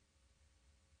reacted.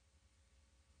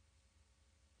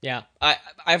 Yeah,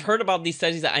 I've heard about these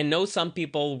studies. I know some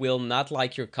people will not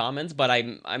like your comments, but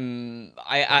Okay, in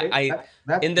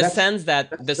the sense that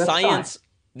the that's science,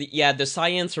 science. the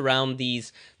science around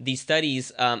these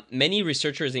studies, many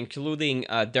researchers, including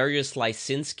Darius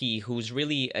Lysinski, who's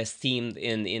really esteemed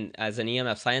in as an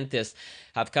EMF scientist,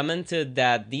 have commented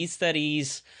that these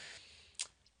studies,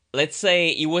 let's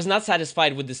say he was not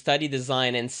satisfied with the study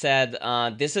design and said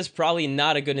this is probably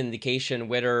not a good indication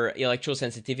whether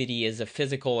electrosensitivity is a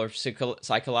physical or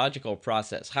psychological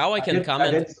process. How I can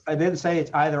comment? I didn't say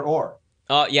it's either or.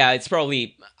 Oh yeah, it's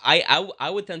probably I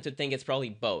would tend to think it's probably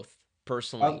both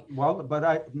personally.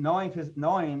 But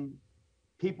knowing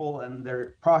people and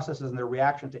their processes and their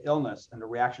reaction to illness and the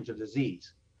reaction to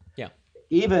disease, Yeah,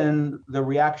 even the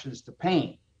reactions to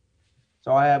pain.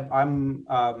 So I'm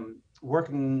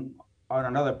working on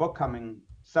another book coming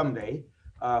someday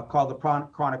called the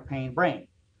Chronic Pain Brain.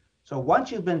 So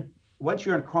once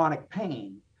you're in chronic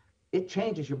pain, it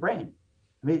changes your brain.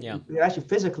 I yeah, mean, it actually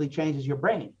physically changes your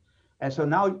brain. And so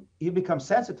now you become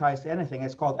sensitized to anything.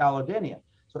 It's called allodynia.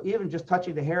 So even just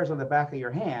touching the hairs on the back of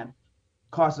your hand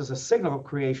causes a signal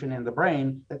creation in the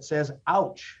brain that says,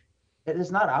 ouch. It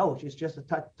is not ouch, it's just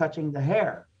touching the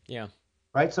hair, yeah.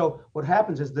 right? So what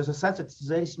happens is there's a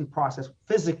sensitization process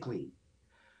physically,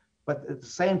 but at the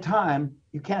same time,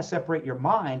 you can't separate your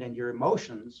mind and your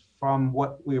emotions from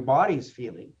what your body is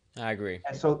feeling. I agree.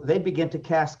 And so they begin to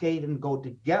cascade and go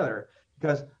together,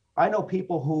 because I know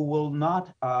people who will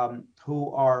not,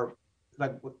 who are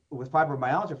like with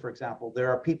fibromyalgia, for example, there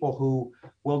are people who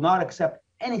will not accept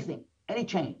anything, any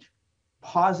change,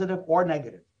 positive or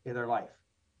negative in their life.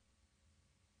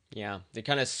 Yeah, they're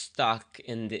kind of stuck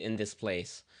in this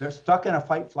place. They're stuck in a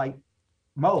fight flight Yeah,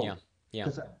 mode yeah.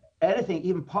 because anything,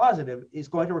 even positive, is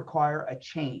going to require a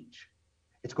change.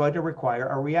 It's going to require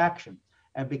a reaction.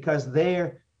 And because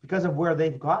of where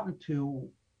they've gotten to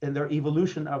in their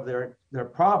evolution of their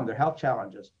problem, their health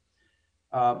challenges,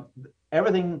 um,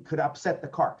 everything could upset the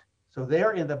cart. So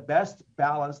they're in the best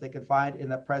balance they can find in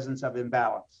the presence of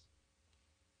imbalance.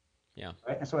 Yeah.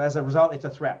 Right? And so as a result, it's a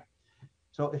threat.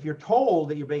 So if you're told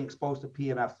that you're being exposed to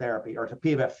PEMF therapy or to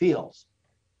PEMF fields,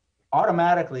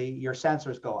 automatically your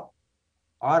sensors go up.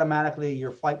 Automatically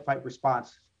your fight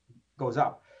response goes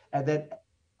up. And then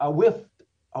a whiff,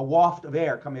 a waft of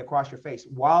air coming across your face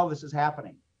while this is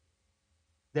happening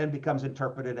then becomes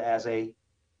interpreted as a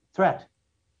threat.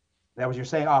 That was you're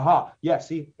saying, aha, yes,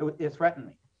 see, it threatened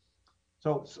me.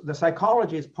 So the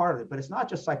psychology is part of it, but it's not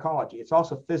just psychology, it's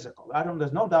also physical.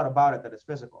 There's no doubt about it that it's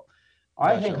physical.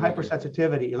 I Gotcha. think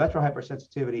hypersensitivity,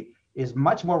 electrohypersensitivity, is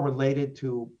much more related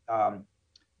to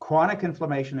chronic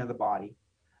inflammation in the body,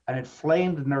 an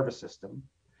inflamed nervous system,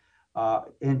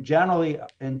 in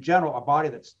general, a body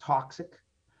that's toxic,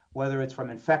 whether it's from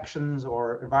infections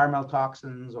or environmental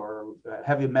toxins or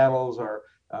heavy metals or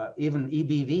even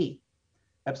EBV,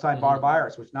 Epstein-Barr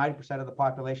virus, which 90% of the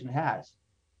population has.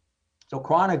 So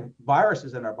chronic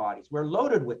viruses in our bodies, we're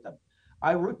loaded with them.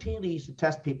 I routinely used to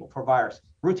test people for viruses,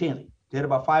 routinely, did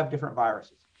about 5 different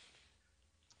viruses.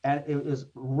 And it was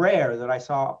rare that I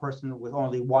saw a person with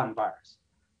only one virus.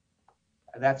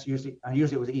 And that's usually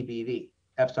it was EBV,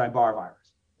 Epstein-Barr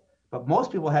virus. But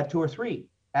most people had 2 or 3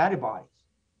 antibodies.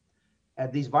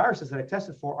 And these viruses that I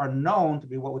tested for are known to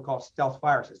be what we call stealth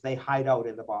viruses. They hide out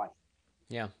in the body.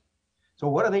 Yeah. So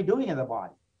what are they doing in the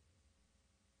body?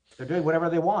 They're doing whatever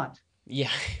they want. Yeah.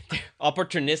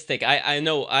 Opportunistic. I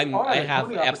know I They're have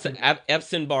totally opportunistic.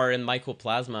 Epstein-Barr and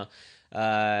mycoplasma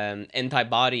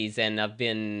antibodies, and I've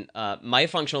been my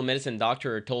functional medicine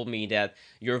doctor told me that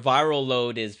your viral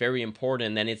load is very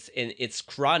important, and it's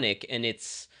chronic, and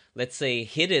it's, let's say,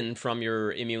 hidden from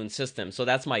your immune system. So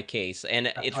that's my case, and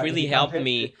That's it right. really helped It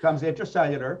me. becomes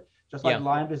intracellular, just like Yeah,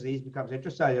 Lyme disease becomes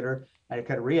intracellular, and it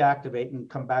can reactivate and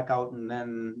come back out and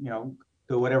then,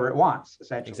 do whatever it wants,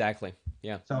 essentially. exactly.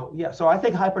 Yeah. So yeah, so I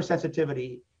think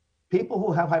hypersensitivity, people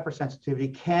who have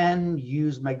hypersensitivity can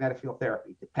use magnetic field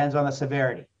therapy. Depends on the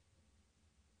severity.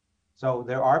 So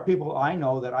there are people I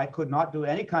know that I could not do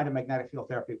any kind of magnetic field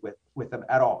therapy with them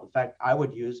at all. In fact, I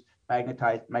would use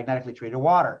magnetically treated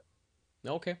water,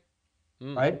 Okay.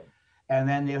 Mm. right? And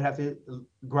then you have to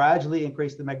gradually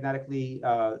increase the magnetically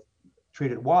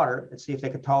treated water and see if they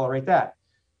could tolerate that.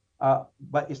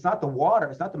 But it's not the water,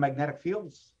 it's not the magnetic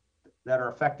fields that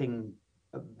are affecting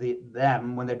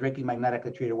them when they're drinking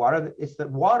magnetically treated water. It's the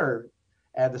water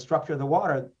and the structure of the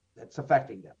water that's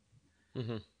affecting them.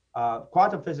 Mm-hmm.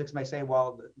 Quantum physics may say,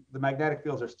 well, the magnetic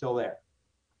fields are still there.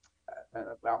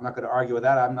 I'm not going to argue with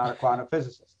that. I'm not a quantum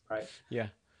physicist, right? Yeah.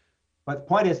 But the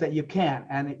point is that you can,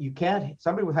 and you can't,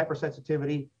 somebody with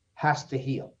hypersensitivity has to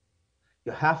heal.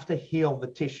 You have to heal the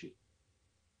tissue.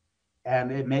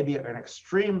 And it may be an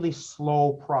extremely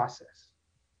slow process.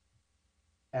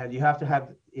 And you have to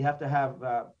have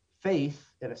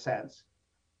faith, in a sense,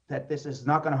 that this is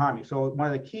not going to harm you. So one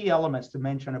of the key elements to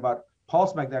mention about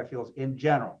pulse magnetic fields in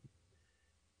general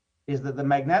is that the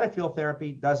magnetic field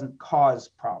therapy doesn't cause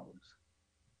problems.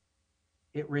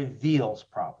 It reveals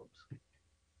problems.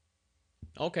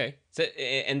 Okay. So,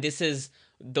 and this is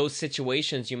those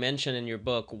situations you mentioned in your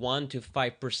book, 1 to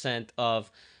 5%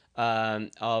 of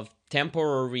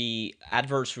temporary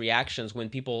adverse reactions when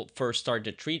people first start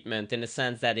the treatment, in the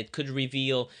sense that it could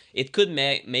reveal, it could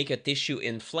make a tissue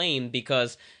inflamed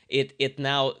because it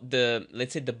now, the,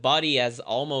 let's say, the body has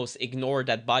almost ignored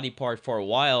that body part for a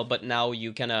while, but now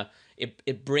you kind of,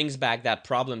 it brings back that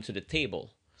problem to the table.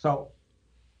 So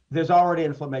there's already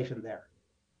inflammation there.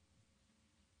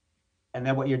 And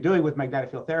then what you're doing with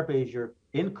magnetic field therapy is you're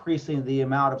increasing the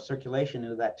amount of circulation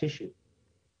into that tissue.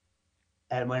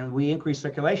 And when we increase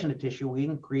circulation to tissue, we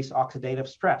increase oxidative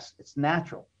stress. It's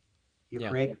natural. You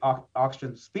create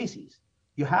oxygen species.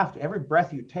 You have to, every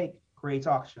breath you take creates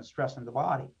oxygen stress in the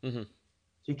body. Mm-hmm.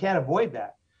 So you can't avoid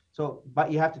that. So,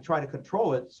 but you have to try to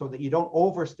control it so that you don't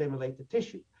overstimulate the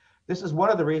tissue. This is one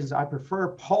of the reasons I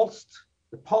prefer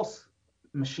the pulse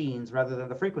machines rather than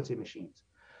the frequency machines.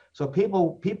 So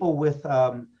people with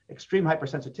extreme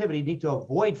hypersensitivity need to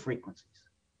avoid frequencies.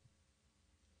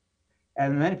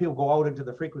 And many people go out into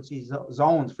the frequency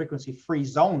zones, frequency-free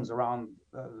zones around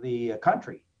the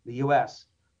country, the US,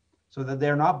 so that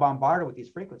they're not bombarded with these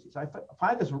frequencies. I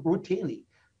find this routinely,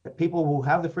 that people who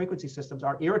have the frequency systems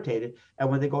are irritated, and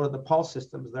when they go to the pulse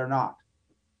systems, they're not.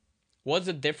 What's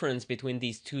the difference between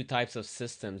these two types of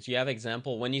systems? Do you have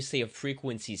example when you say a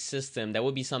frequency system, that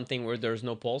would be something where there's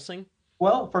no pulsing?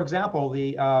 Well, for example,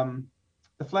 the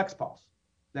flex pulse.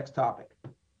 Next topic.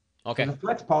 So Okay. the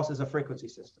flex pulse is a frequency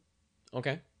system.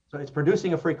 Okay. So it's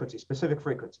producing a frequency, specific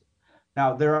frequency.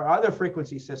 Now there are other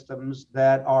frequency systems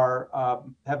that are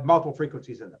have multiple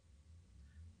frequencies in them.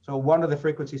 So one of the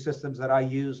frequency systems that I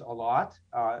use a lot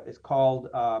is called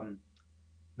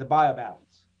the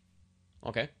biobalance.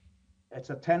 Okay. It's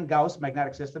a 10 Gauss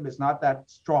magnetic system. It's not that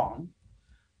strong,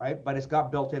 right? But it's got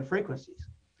built-in frequencies.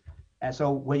 And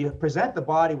so when you present the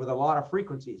body with a lot of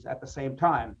frequencies at the same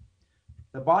time,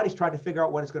 the body's trying to figure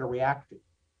out what it's going to react to.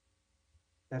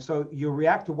 And so you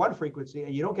react to one frequency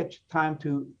and you don't get time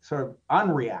to sort of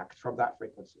unreact from that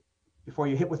frequency before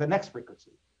you hit with the next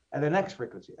frequency and the next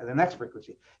frequency and the next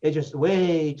frequency. It's just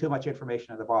way too much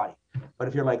information in the body. But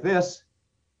if you're like this,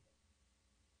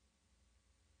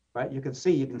 right, you can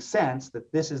see, you can sense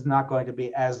that this is not going to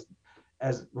be as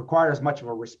require as much of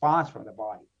a response from the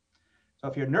body. So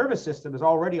if your nervous system is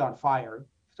already on fire,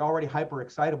 it's already hyper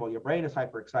excitable, your brain is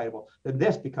hyper excitable, then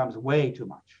this becomes way too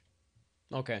much.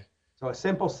 Okay. So a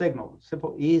simple signal,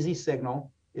 simple, easy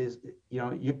signal is,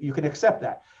 you can accept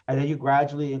that. And then you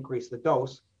gradually increase the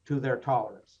dose to their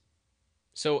tolerance.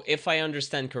 So if I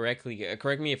understand correctly,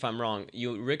 correct me if I'm wrong,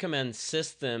 you recommend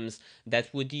systems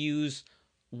that would use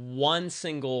one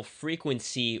single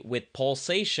frequency with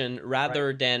pulsation Right.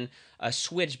 rather than a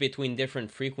switch between different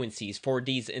frequencies for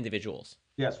these individuals.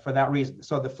 Yes, for that reason.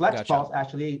 So the flex Gotcha. pulse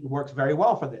actually works very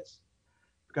well for this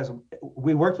because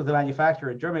we worked with the manufacturer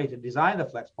in Germany to design the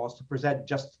flex pulse to present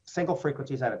just single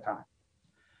frequencies at a time.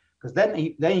 Because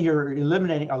then you're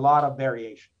eliminating a lot of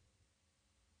variation.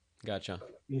 Gotcha.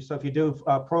 So if you do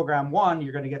program one,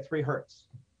 you're going to get 3 hertz.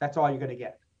 That's all you're going to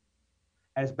get.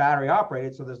 And it's battery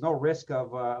operated, so there's no risk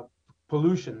of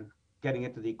pollution getting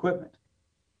into the equipment.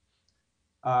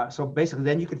 So basically,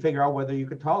 then you can figure out whether you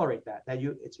can tolerate that.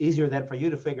 It's easier then for you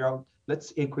to figure out,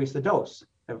 let's increase the dose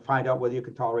and find out whether you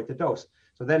can tolerate the dose.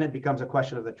 So then it becomes a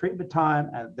question of the treatment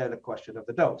time and then a question of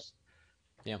the dose.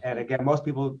 Yeah. And again, most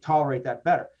people tolerate that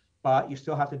better, but you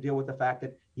still have to deal with the fact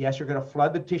that, yes, you're going to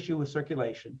flood the tissue with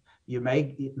circulation. It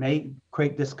may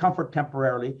create discomfort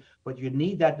temporarily, but you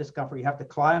need that discomfort. You have to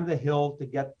climb the hill to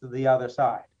get to the other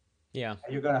side. Yeah.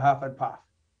 And you're going to huff and puff.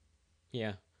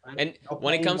 Yeah. Right? And No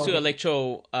when it pain, comes no to gain.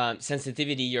 electro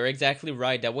sensitivity, you're exactly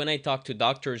right that when I talk to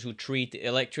doctors who treat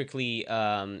electrically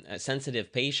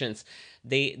sensitive patients,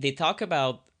 they talk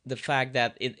about the fact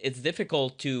that it's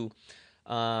difficult to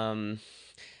um,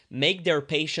 make their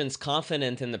patients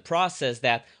confident in the process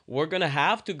that we're going to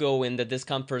have to go in the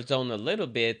discomfort zone a little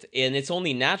bit, and it's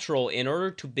only natural in order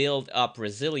to build up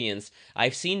resilience.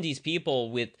 I've seen these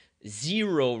people with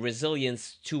zero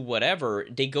resilience to whatever.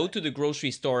 They go to the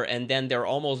grocery store and then they're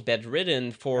almost bedridden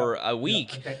Yeah, for a yeah,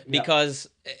 week okay, yeah. because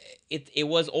it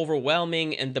was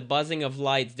overwhelming, and the buzzing of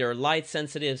lights, they're light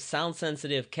sensitive, sound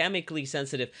sensitive, chemically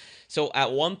sensitive. So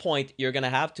at one point you're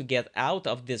gonna have to get out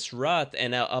of this rut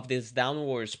and of this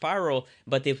downward spiral,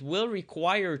 but it will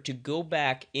require to go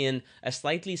back in a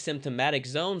slightly symptomatic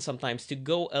zone sometimes to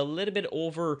go a little bit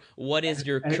over what is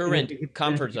your current And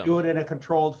comfort you do zone. it in a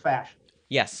controlled fashion.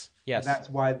 Yes, And yes. that's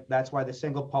why the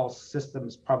single pulse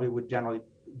systems probably would generally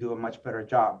do a much better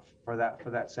job for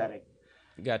that setting.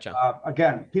 Gotcha.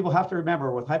 Again, people have to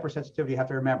remember with hypersensitivity, you have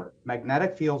to remember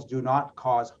magnetic fields do not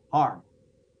cause harm.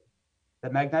 The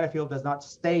magnetic field does not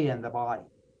stay in the body.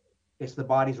 It's the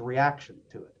body's reaction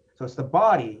to it. So it's the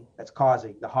body that's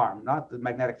causing the harm, not the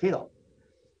magnetic field.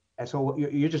 And so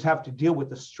you just have to deal with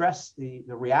the stress, the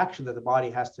reaction that the body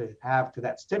has to have to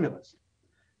that stimulus.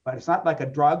 But it's not like a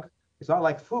drug. It's not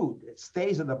like food. It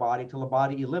stays in the body till the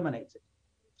body eliminates it.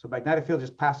 So magnetic field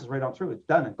just passes right on through. It's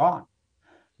done and gone.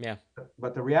 Yeah.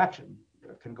 But the reaction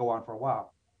can go on for a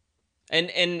while.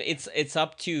 And it's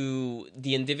up to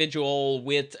the individual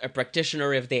with a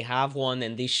practitioner if they have one,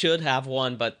 and they should have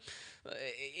one, but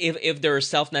if they're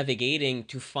self-navigating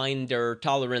to find their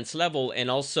tolerance level.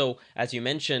 And also, as you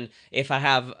mentioned, if I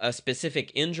have a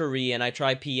specific injury and I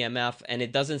try PMF and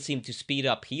it doesn't seem to speed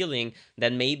up healing,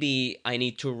 then maybe I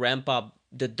need to ramp up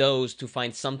the dose to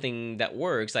find something that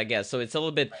works, I guess. So it's a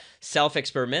little bit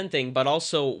self-experimenting, but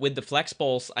also with the Flex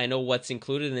Pulse, I know what's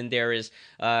included in there is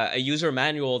a user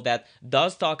manual that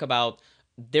does talk about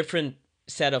different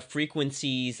set of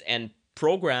frequencies and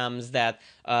programs that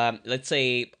let's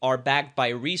say are backed by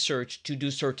research to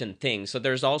do certain things. So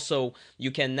there's also,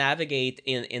 you can navigate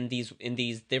in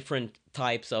these different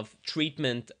types of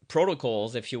treatment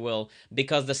protocols, if you will,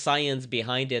 because the science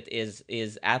behind it is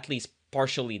at least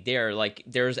partially there. Like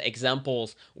there's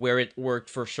examples where it worked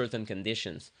for certain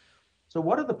conditions. So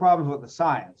what are the problems with the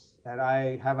science? and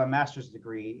I have a master's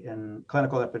degree in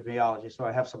clinical epidemiology, so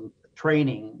I have some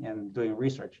training in doing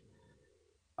research.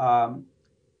 Um,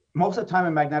 Most of the time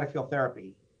in magnetic field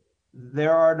therapy,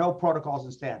 there are no protocols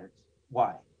and standards.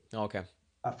 Why? Okay.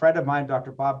 A friend of mine,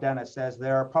 Dr. Bob Dennis, says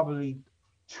there are probably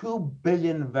 2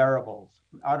 billion variables.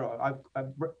 I don't know,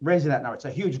 I'm raising that number. It's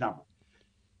a huge number.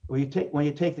 When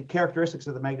you take the characteristics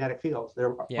of the magnetic fields, there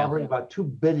are Yeah. probably about 2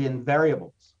 billion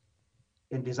variables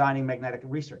in designing magnetic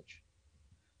research.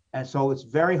 And so it's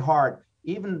very hard.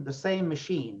 Even the same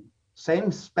machine,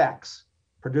 same specs,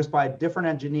 produced by a different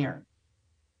engineer,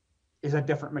 is a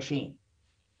different machine,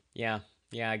 Yeah.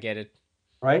 Yeah, I get it.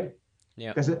 right?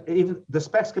 Yeah. Because even the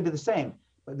specs could be the same,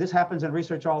 but this happens in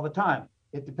research all the time.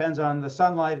 It depends on the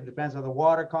sunlight, it depends on the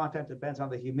water content, it depends on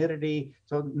the humidity.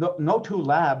 So no two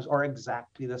labs are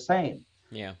exactly the same.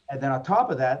 Yeah. And then on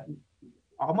top of that,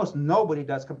 almost nobody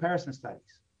does comparison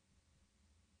studies.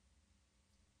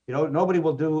 You know, nobody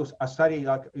will do a study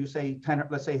like you say 10,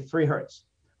 let's say 3 hertz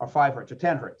or 5 hertz or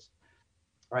 10 hertz,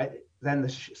 right? Then the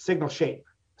signal shape,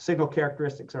 signal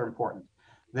characteristics are important.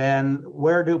 Then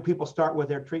where do people start with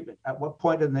their treatment? At what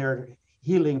point in their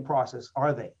healing process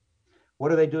are they?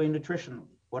 What are they doing nutritionally?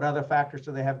 What other factors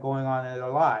do they have going on in their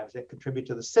lives that contribute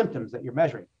to the symptoms that you're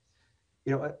measuring?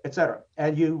 You know, et cetera.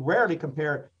 And you rarely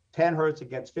compare 10 hertz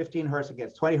against 15 hertz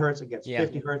against 20 hertz against Yeah.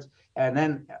 50 hertz, and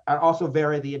then also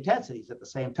vary the intensities at the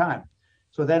same time.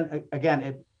 So then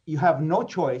again, you have no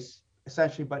choice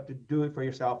essentially but to do it for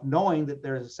yourself, knowing that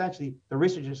there's essentially the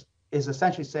research is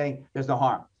essentially saying there's no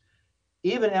harm.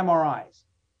 Even MRIs,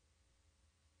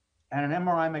 and an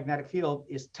MRI magnetic field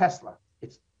is Tesla.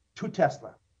 It's 2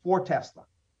 Tesla, 4 Tesla.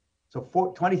 So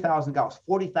 20,000 Gauss,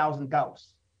 40,000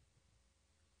 Gauss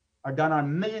are done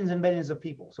on millions and millions of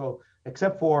people. So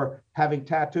except for having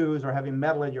tattoos or having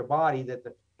metal in your body that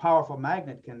the powerful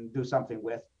magnet can do something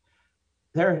with,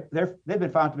 they've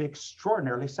been found to be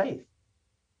extraordinarily safe.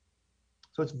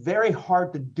 So it's very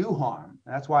hard to do harm.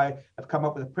 And that's why I've come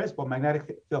up with a principle: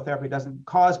 magnetic field therapy doesn't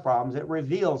cause problems, it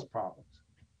reveals problems.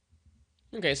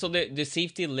 Okay, so the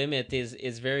safety limit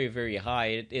is very, very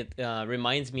high. It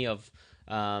reminds me of,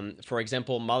 for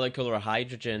example, molecular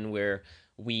hydrogen, where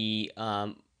we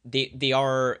they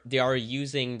are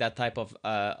using that type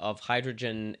of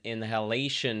hydrogen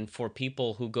inhalation for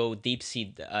people who go deep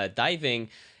sea diving,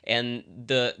 and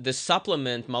the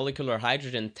supplement molecular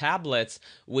hydrogen tablets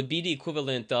would be the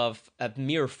equivalent of a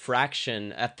mere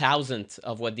fraction, a thousandth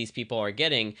of what these people are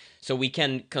getting. So we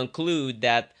can conclude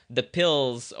that the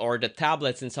pills or the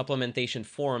tablets in supplementation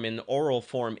form, in oral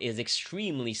form, is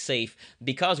extremely safe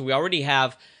because we already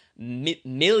have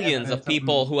millions of Evidence of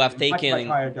people who have much, much taken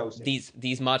higher dosing.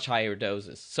 these much higher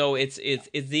doses. So it's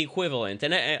the equivalent,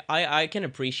 and I can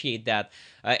appreciate that.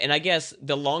 And I guess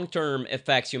the long term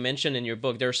effects you mentioned in your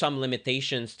book, there are some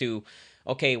limitations to.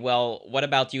 Okay, well, what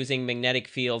about using magnetic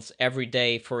fields every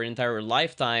day for an entire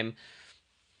lifetime?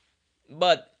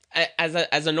 But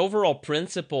as an overall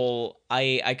principle,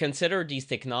 I consider these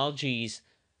technologies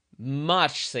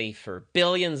much safer,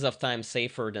 billions of times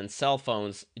safer than cell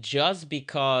phones, just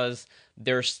because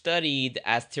they're studied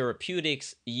as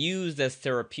therapeutics, used as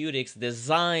therapeutics,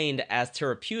 designed as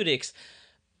therapeutics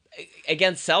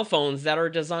against cell phones that are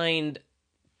designed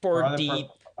For for other, the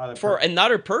other for purpose.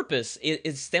 another purpose.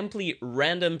 It's simply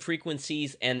random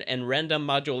frequencies and random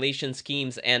modulation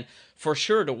schemes, and for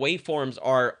sure the waveforms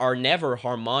are never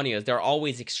harmonious. They're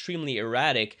always extremely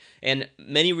erratic, and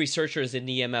many researchers in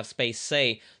the EMF space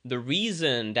say the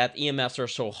reason that EMFs are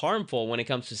so harmful when it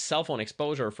comes to cell phone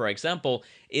exposure, for example,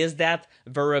 is that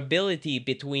variability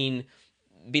between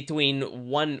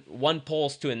one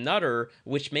pulse to another,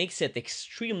 which makes it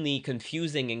extremely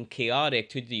confusing and chaotic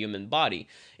to the human body.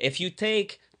 If you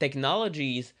take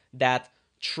technologies that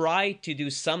try to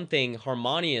do something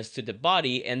harmonious to the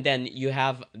body, and then you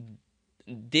have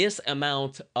this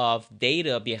amount of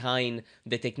data behind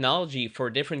the technology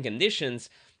for different conditions,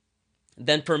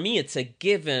 then for me it's a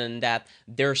given that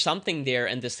there's something there,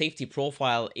 and the safety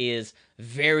profile is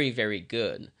very, very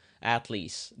good. At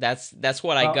least that's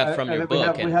what I Well, got from your and we book.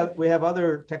 have we And have we have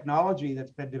other technology that's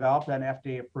been developed and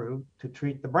FDA approved to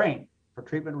treat the brain for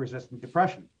treatment-resistant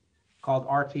depression, called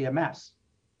RTMS,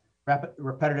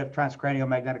 repetitive transcranial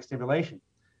magnetic stimulation.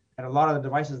 And a lot of the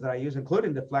devices that I use,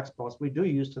 including the Flex Pulse, we do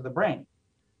use to the brain,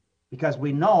 because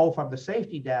we know from the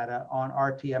safety data on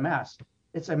RTMS,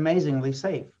 it's amazingly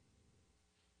safe.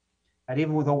 And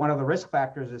even with one of the risk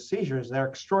factors is seizures, they're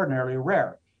extraordinarily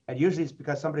rare. And usually it's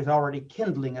because somebody's already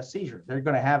kindling a seizure. They're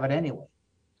going to have it anyway.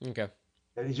 okay.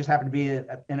 It just happened to be in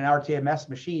an RTMS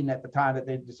machine at the time that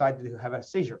they decided to have a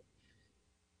seizure.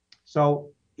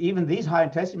 So even these high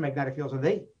intensity magnetic fields,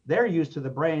 they're used to the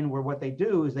brain, where what they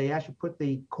do is they actually put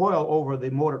the coil over the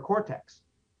motor cortex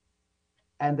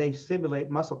and they simulate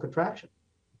muscle contraction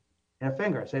in a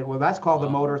finger. Say, well, that's called the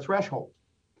Wow. motor threshold.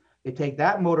 They take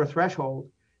that motor threshold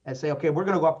and say, okay, we're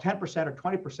going to go up 10% or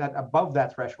 20% above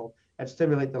that threshold and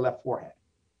stimulate the left forehead.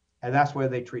 And that's where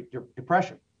they treat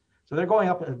depression. So they're going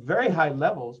up at very high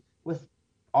levels with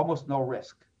almost no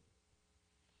risk.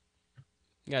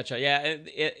 Gotcha. Yeah,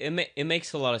 it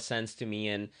makes a lot of sense to me,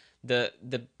 and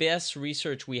the best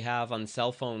research we have on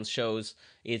cell phones shows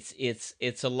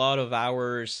it's a lot of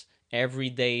hours every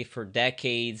day for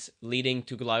decades, leading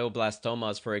to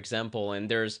glioblastomas, for example. And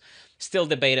there's still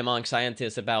debate among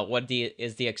scientists about what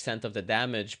is the extent of the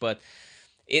damage, but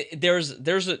there's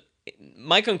a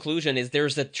my conclusion is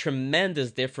there's a tremendous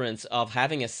difference of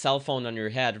having a cell phone on your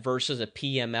head versus a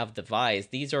PMF device.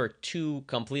 These are two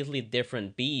completely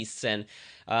different beasts, and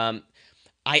um,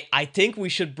 I think we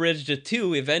should bridge the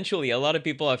two eventually. A lot of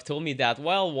people have told me that.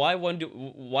 Well, why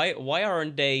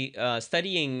aren't they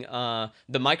studying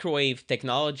the microwave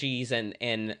technologies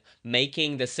and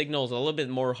making the signals a little bit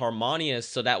more harmonious,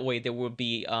 so that way there would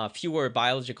be fewer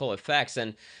biological effects?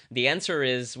 And the answer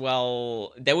is,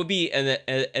 well, there would be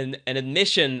an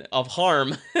admission of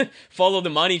harm. Follow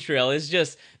the money trail. It's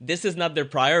just this is not their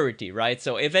priority, right?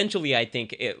 So eventually, I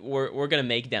think we're gonna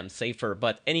make them safer.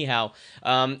 But anyhow,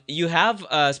 you have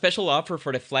a special offer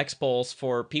for the Flex Pulse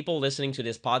for people listening to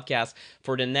this podcast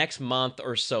for the next month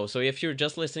or so. So if you're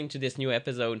just listening to this new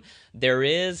episode, there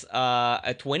is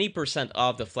a 20%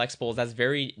 off the Flex Pulse. That's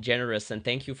very generous, and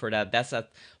thank you for that. That's at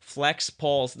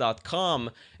flexpulse.com,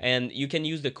 and you can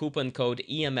use the coupon code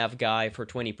EMF guy for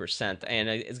 20%, and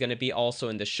it's going to be also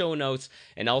in the show notes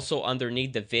and also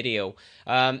underneath the video.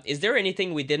 Is there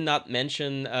anything we did not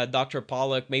mention, Dr.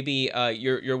 Pawluk? Maybe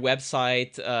your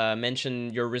website,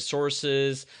 mention your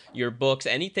resources, your books,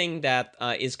 anything that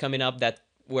is coming up that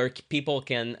where people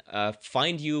can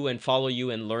find you and follow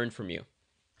you and learn from you.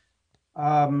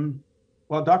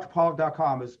 Well,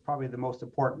 drpawluk.com is probably the most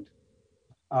important.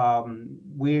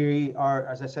 We are,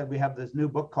 as I said, we have this new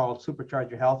book called Supercharge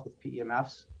Your Health with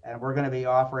PEMFs, and we're going to be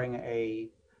offering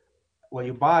when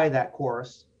you buy that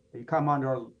course, you come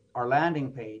under our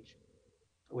landing page,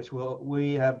 which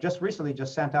we have just recently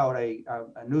sent out a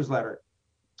newsletter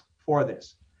for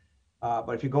this.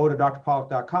 But if you go to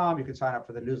drpawluk.com, you can sign up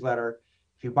for the newsletter.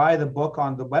 If you buy the book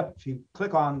on the web, if you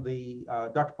click on the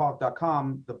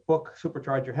drpawluk.com, the book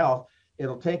Supercharge Your Health,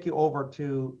 it'll take you over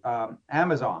to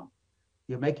Amazon.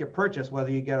 You make your purchase, whether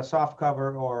you get a soft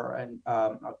cover or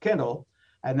a Kindle,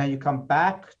 and then you come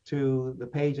back to the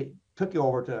page that took you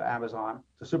over to Amazon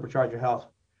to Supercharge Your Health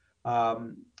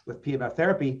with PMF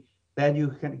therapy. Then you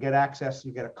can get access,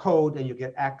 you get a code, and you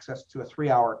get access to a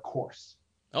 3-hour course.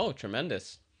 Oh,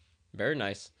 tremendous. Very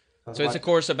nice. So it's a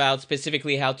course about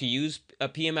specifically how to use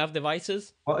PMF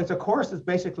devices? Well, it's a course that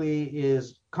basically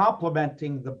is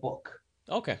complementing the book.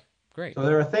 Okay, great. So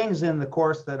there are things in the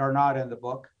course that are not in the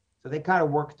book. So they kind of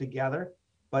work together,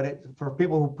 but for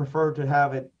people who prefer to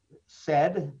have it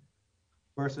said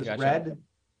versus read,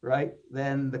 right?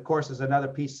 Then the course is another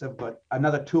piece of, but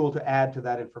another tool to add to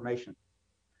that information.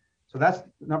 So that's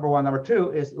number one. Number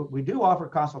two is we do offer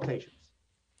consultations.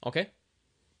 Okay.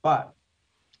 But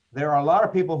there are a lot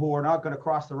of people who are not going to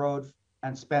cross the road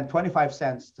and spend 25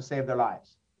 cents to save their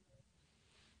lives,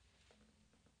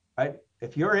 right?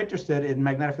 If you're interested in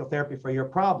magnetic field therapy for your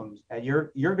problems, and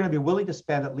you're going to be willing to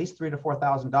spend at least $3,000 to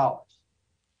 $4,000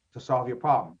 to solve your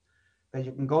problem, then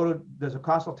you can there's a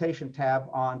consultation tab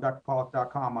on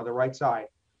drpawluk.com on the right side.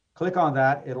 Click on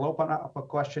that. It'll open up a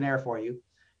questionnaire for you.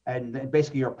 And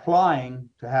basically you're applying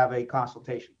to have a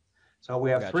consultation. So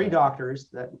we have 3 doctors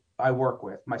that I work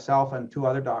with, myself and 2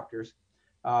 other doctors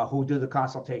who do the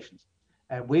consultations.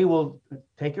 And we will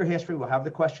take your history. We'll have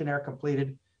the questionnaire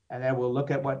completed, and then we'll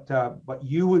look at what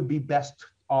you would be best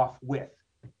off with.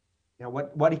 You know,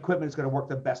 what equipment is going to work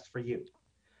the best for you.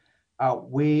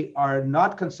 We are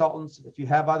not consultants. If you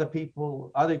have other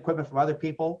equipment from other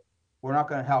people, we're not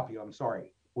going to help you. I'm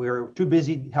sorry. We're too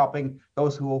busy helping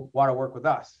those who want to work with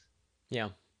us. Yeah,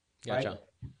 gotcha.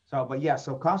 Right?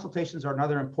 So consultations are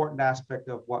another important aspect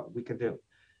of what we can do.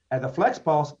 And the Flex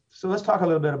Pulse, so let's talk a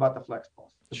little bit about the Flex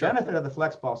Pulse. The benefit of the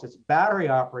Flex Pulse, it's a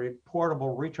battery-operated,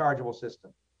 portable, rechargeable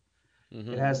system.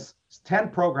 Mm-hmm. It has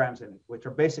 10 programs in it, which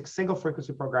are basic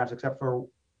single-frequency programs, except for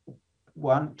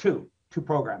two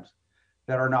programs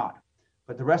that are not.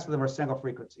 But the rest of them are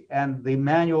single-frequency. And the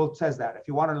manual says that. If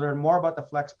you want to learn more about the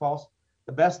Flex Pulse,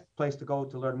 the best place to go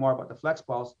to learn more about the Flex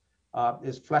Pulse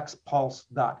is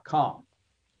flexpulse.com.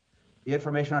 The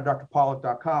information on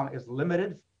drpawluk.com is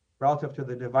limited relative to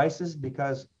the devices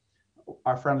because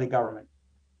our friendly government.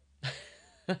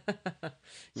 Yeah, I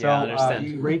So understand.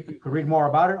 you can read more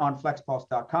about it on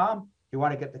flexpulse.com. If you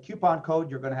want to get the coupon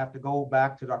code, you're going to have to go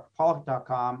back to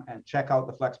drpawluk.com and check out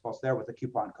the FlexPulse there with the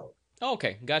coupon code.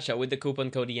 Okay, gotcha. With the coupon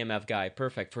code EMF guy,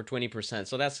 perfect for 20%.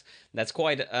 So that's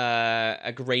quite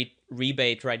a great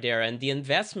rebate right there. And the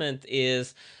investment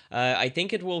is, I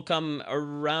think it will come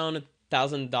around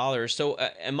 $1,000. So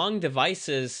among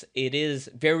devices, it is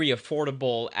very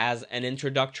affordable as an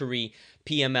introductory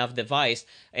PMF device.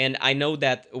 And I know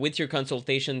that with your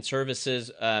consultation services,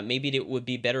 maybe it would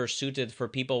be better suited for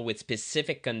people with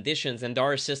specific conditions. And there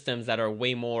are systems that are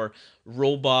way more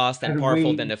robust and And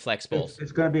powerful than the Flex Pulse.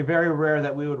 it's going to be very rare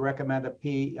that we would recommend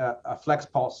a flex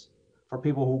pulse for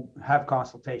people who have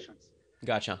consultations.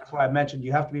 Gotcha. That's why I mentioned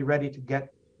you have to be ready to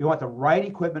get, you want the right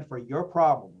equipment for your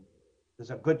problem.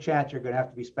 There's a good chance you're going to have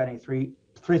to be spending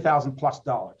 $3,000 plus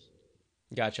dollars,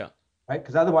 Gotcha. right?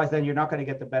 Because otherwise, then you're not going to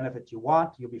get the benefits you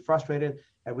want. You'll be frustrated,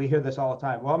 and we hear this all the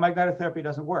time. Well, magnetic therapy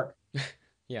doesn't work.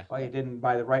 Yeah. Well, you didn't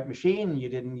buy the right machine, you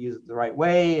didn't use it the right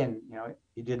way, and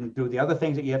you didn't do the other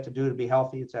things that you have to do to be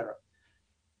healthy, etc.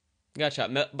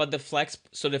 Gotcha. But the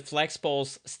Flex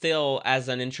Pulse still as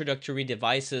an introductory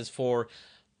devices for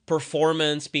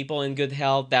performance, people in good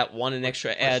health that want an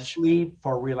extra For edge sleep,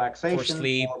 for for relaxation,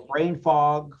 sleep. for brain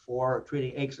fog, for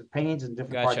treating aches and pains in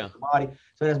different parts of Gotcha. the body.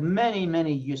 So there's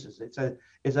many uses. It's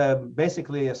a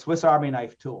basically a Swiss Army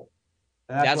knife tool,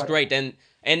 and that's That's what. great.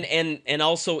 And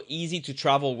also easy to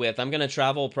travel with. I'm gonna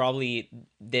travel probably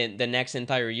the next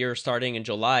entire year starting in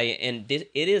July, and it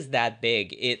is that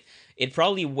big. It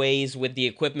probably weighs with the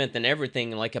equipment and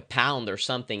everything like a pound or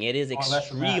something. It is Or less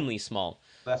than that. extremely small.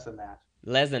 Less than that.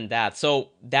 Less than that. So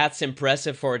that's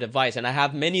impressive for a device. And I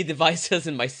have many devices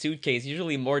in my suitcase,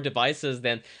 usually more devices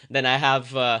than I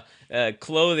have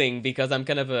clothing because I'm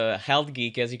kind of a health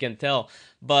geek, as you can tell.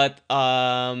 But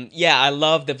yeah, I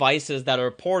love devices that are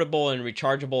portable and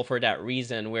rechargeable for that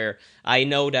reason, where I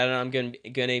know that I'm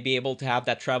gonna be able to have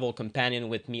that travel companion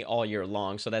with me all year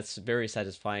long. So that's very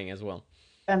satisfying as well.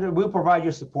 And we'll provide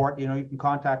you support. You can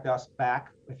contact us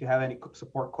back if you have any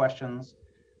support questions.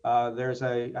 I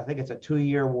think it's a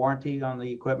 2-year warranty on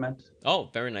the equipment. Oh,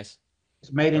 very nice.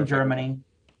 It's made in Perfect. Germany.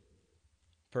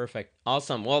 Perfect.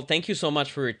 Awesome. Well, thank you so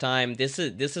much for your time. This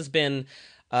has been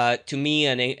to me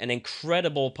an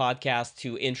incredible podcast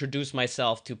to introduce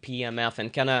myself to PMF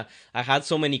and kind of I had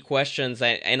so many questions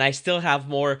and I still have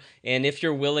more. And if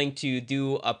you're willing to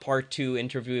do a part 2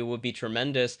 interview, it would be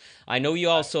tremendous. I know you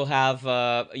also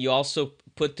have you also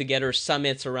put together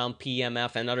summits around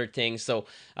PMF and other things. So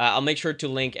I'll make sure to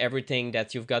link everything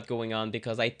that you've got going on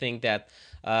because I think that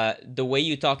the way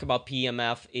you talk about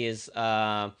PMF is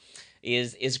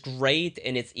great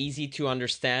and it's easy to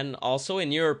understand also,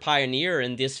 and you're a pioneer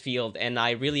in this field and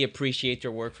I really appreciate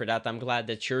your work for that. I'm glad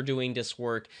that you're doing this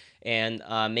work and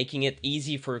making it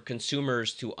easy for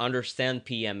consumers to understand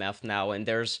PMF now, and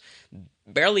there's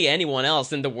barely anyone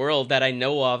else in the world that I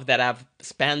know of that have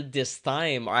spent this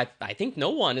time, or I think no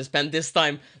one has spent this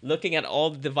time looking at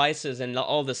all the devices and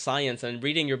all the science and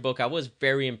reading your book. I was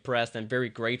very impressed and very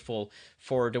grateful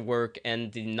for the work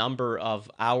and the number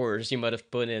of hours you might have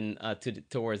put in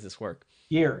towards this work.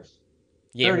 Years.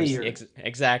 30 Years, years.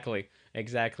 exactly.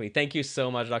 Exactly. Thank you so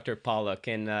much, Dr. Pawluk,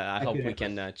 and I Thank you, hope we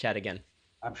can Nicholas. chat again.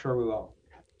 I'm sure we will.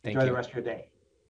 Thank Enjoy the you. rest of your day.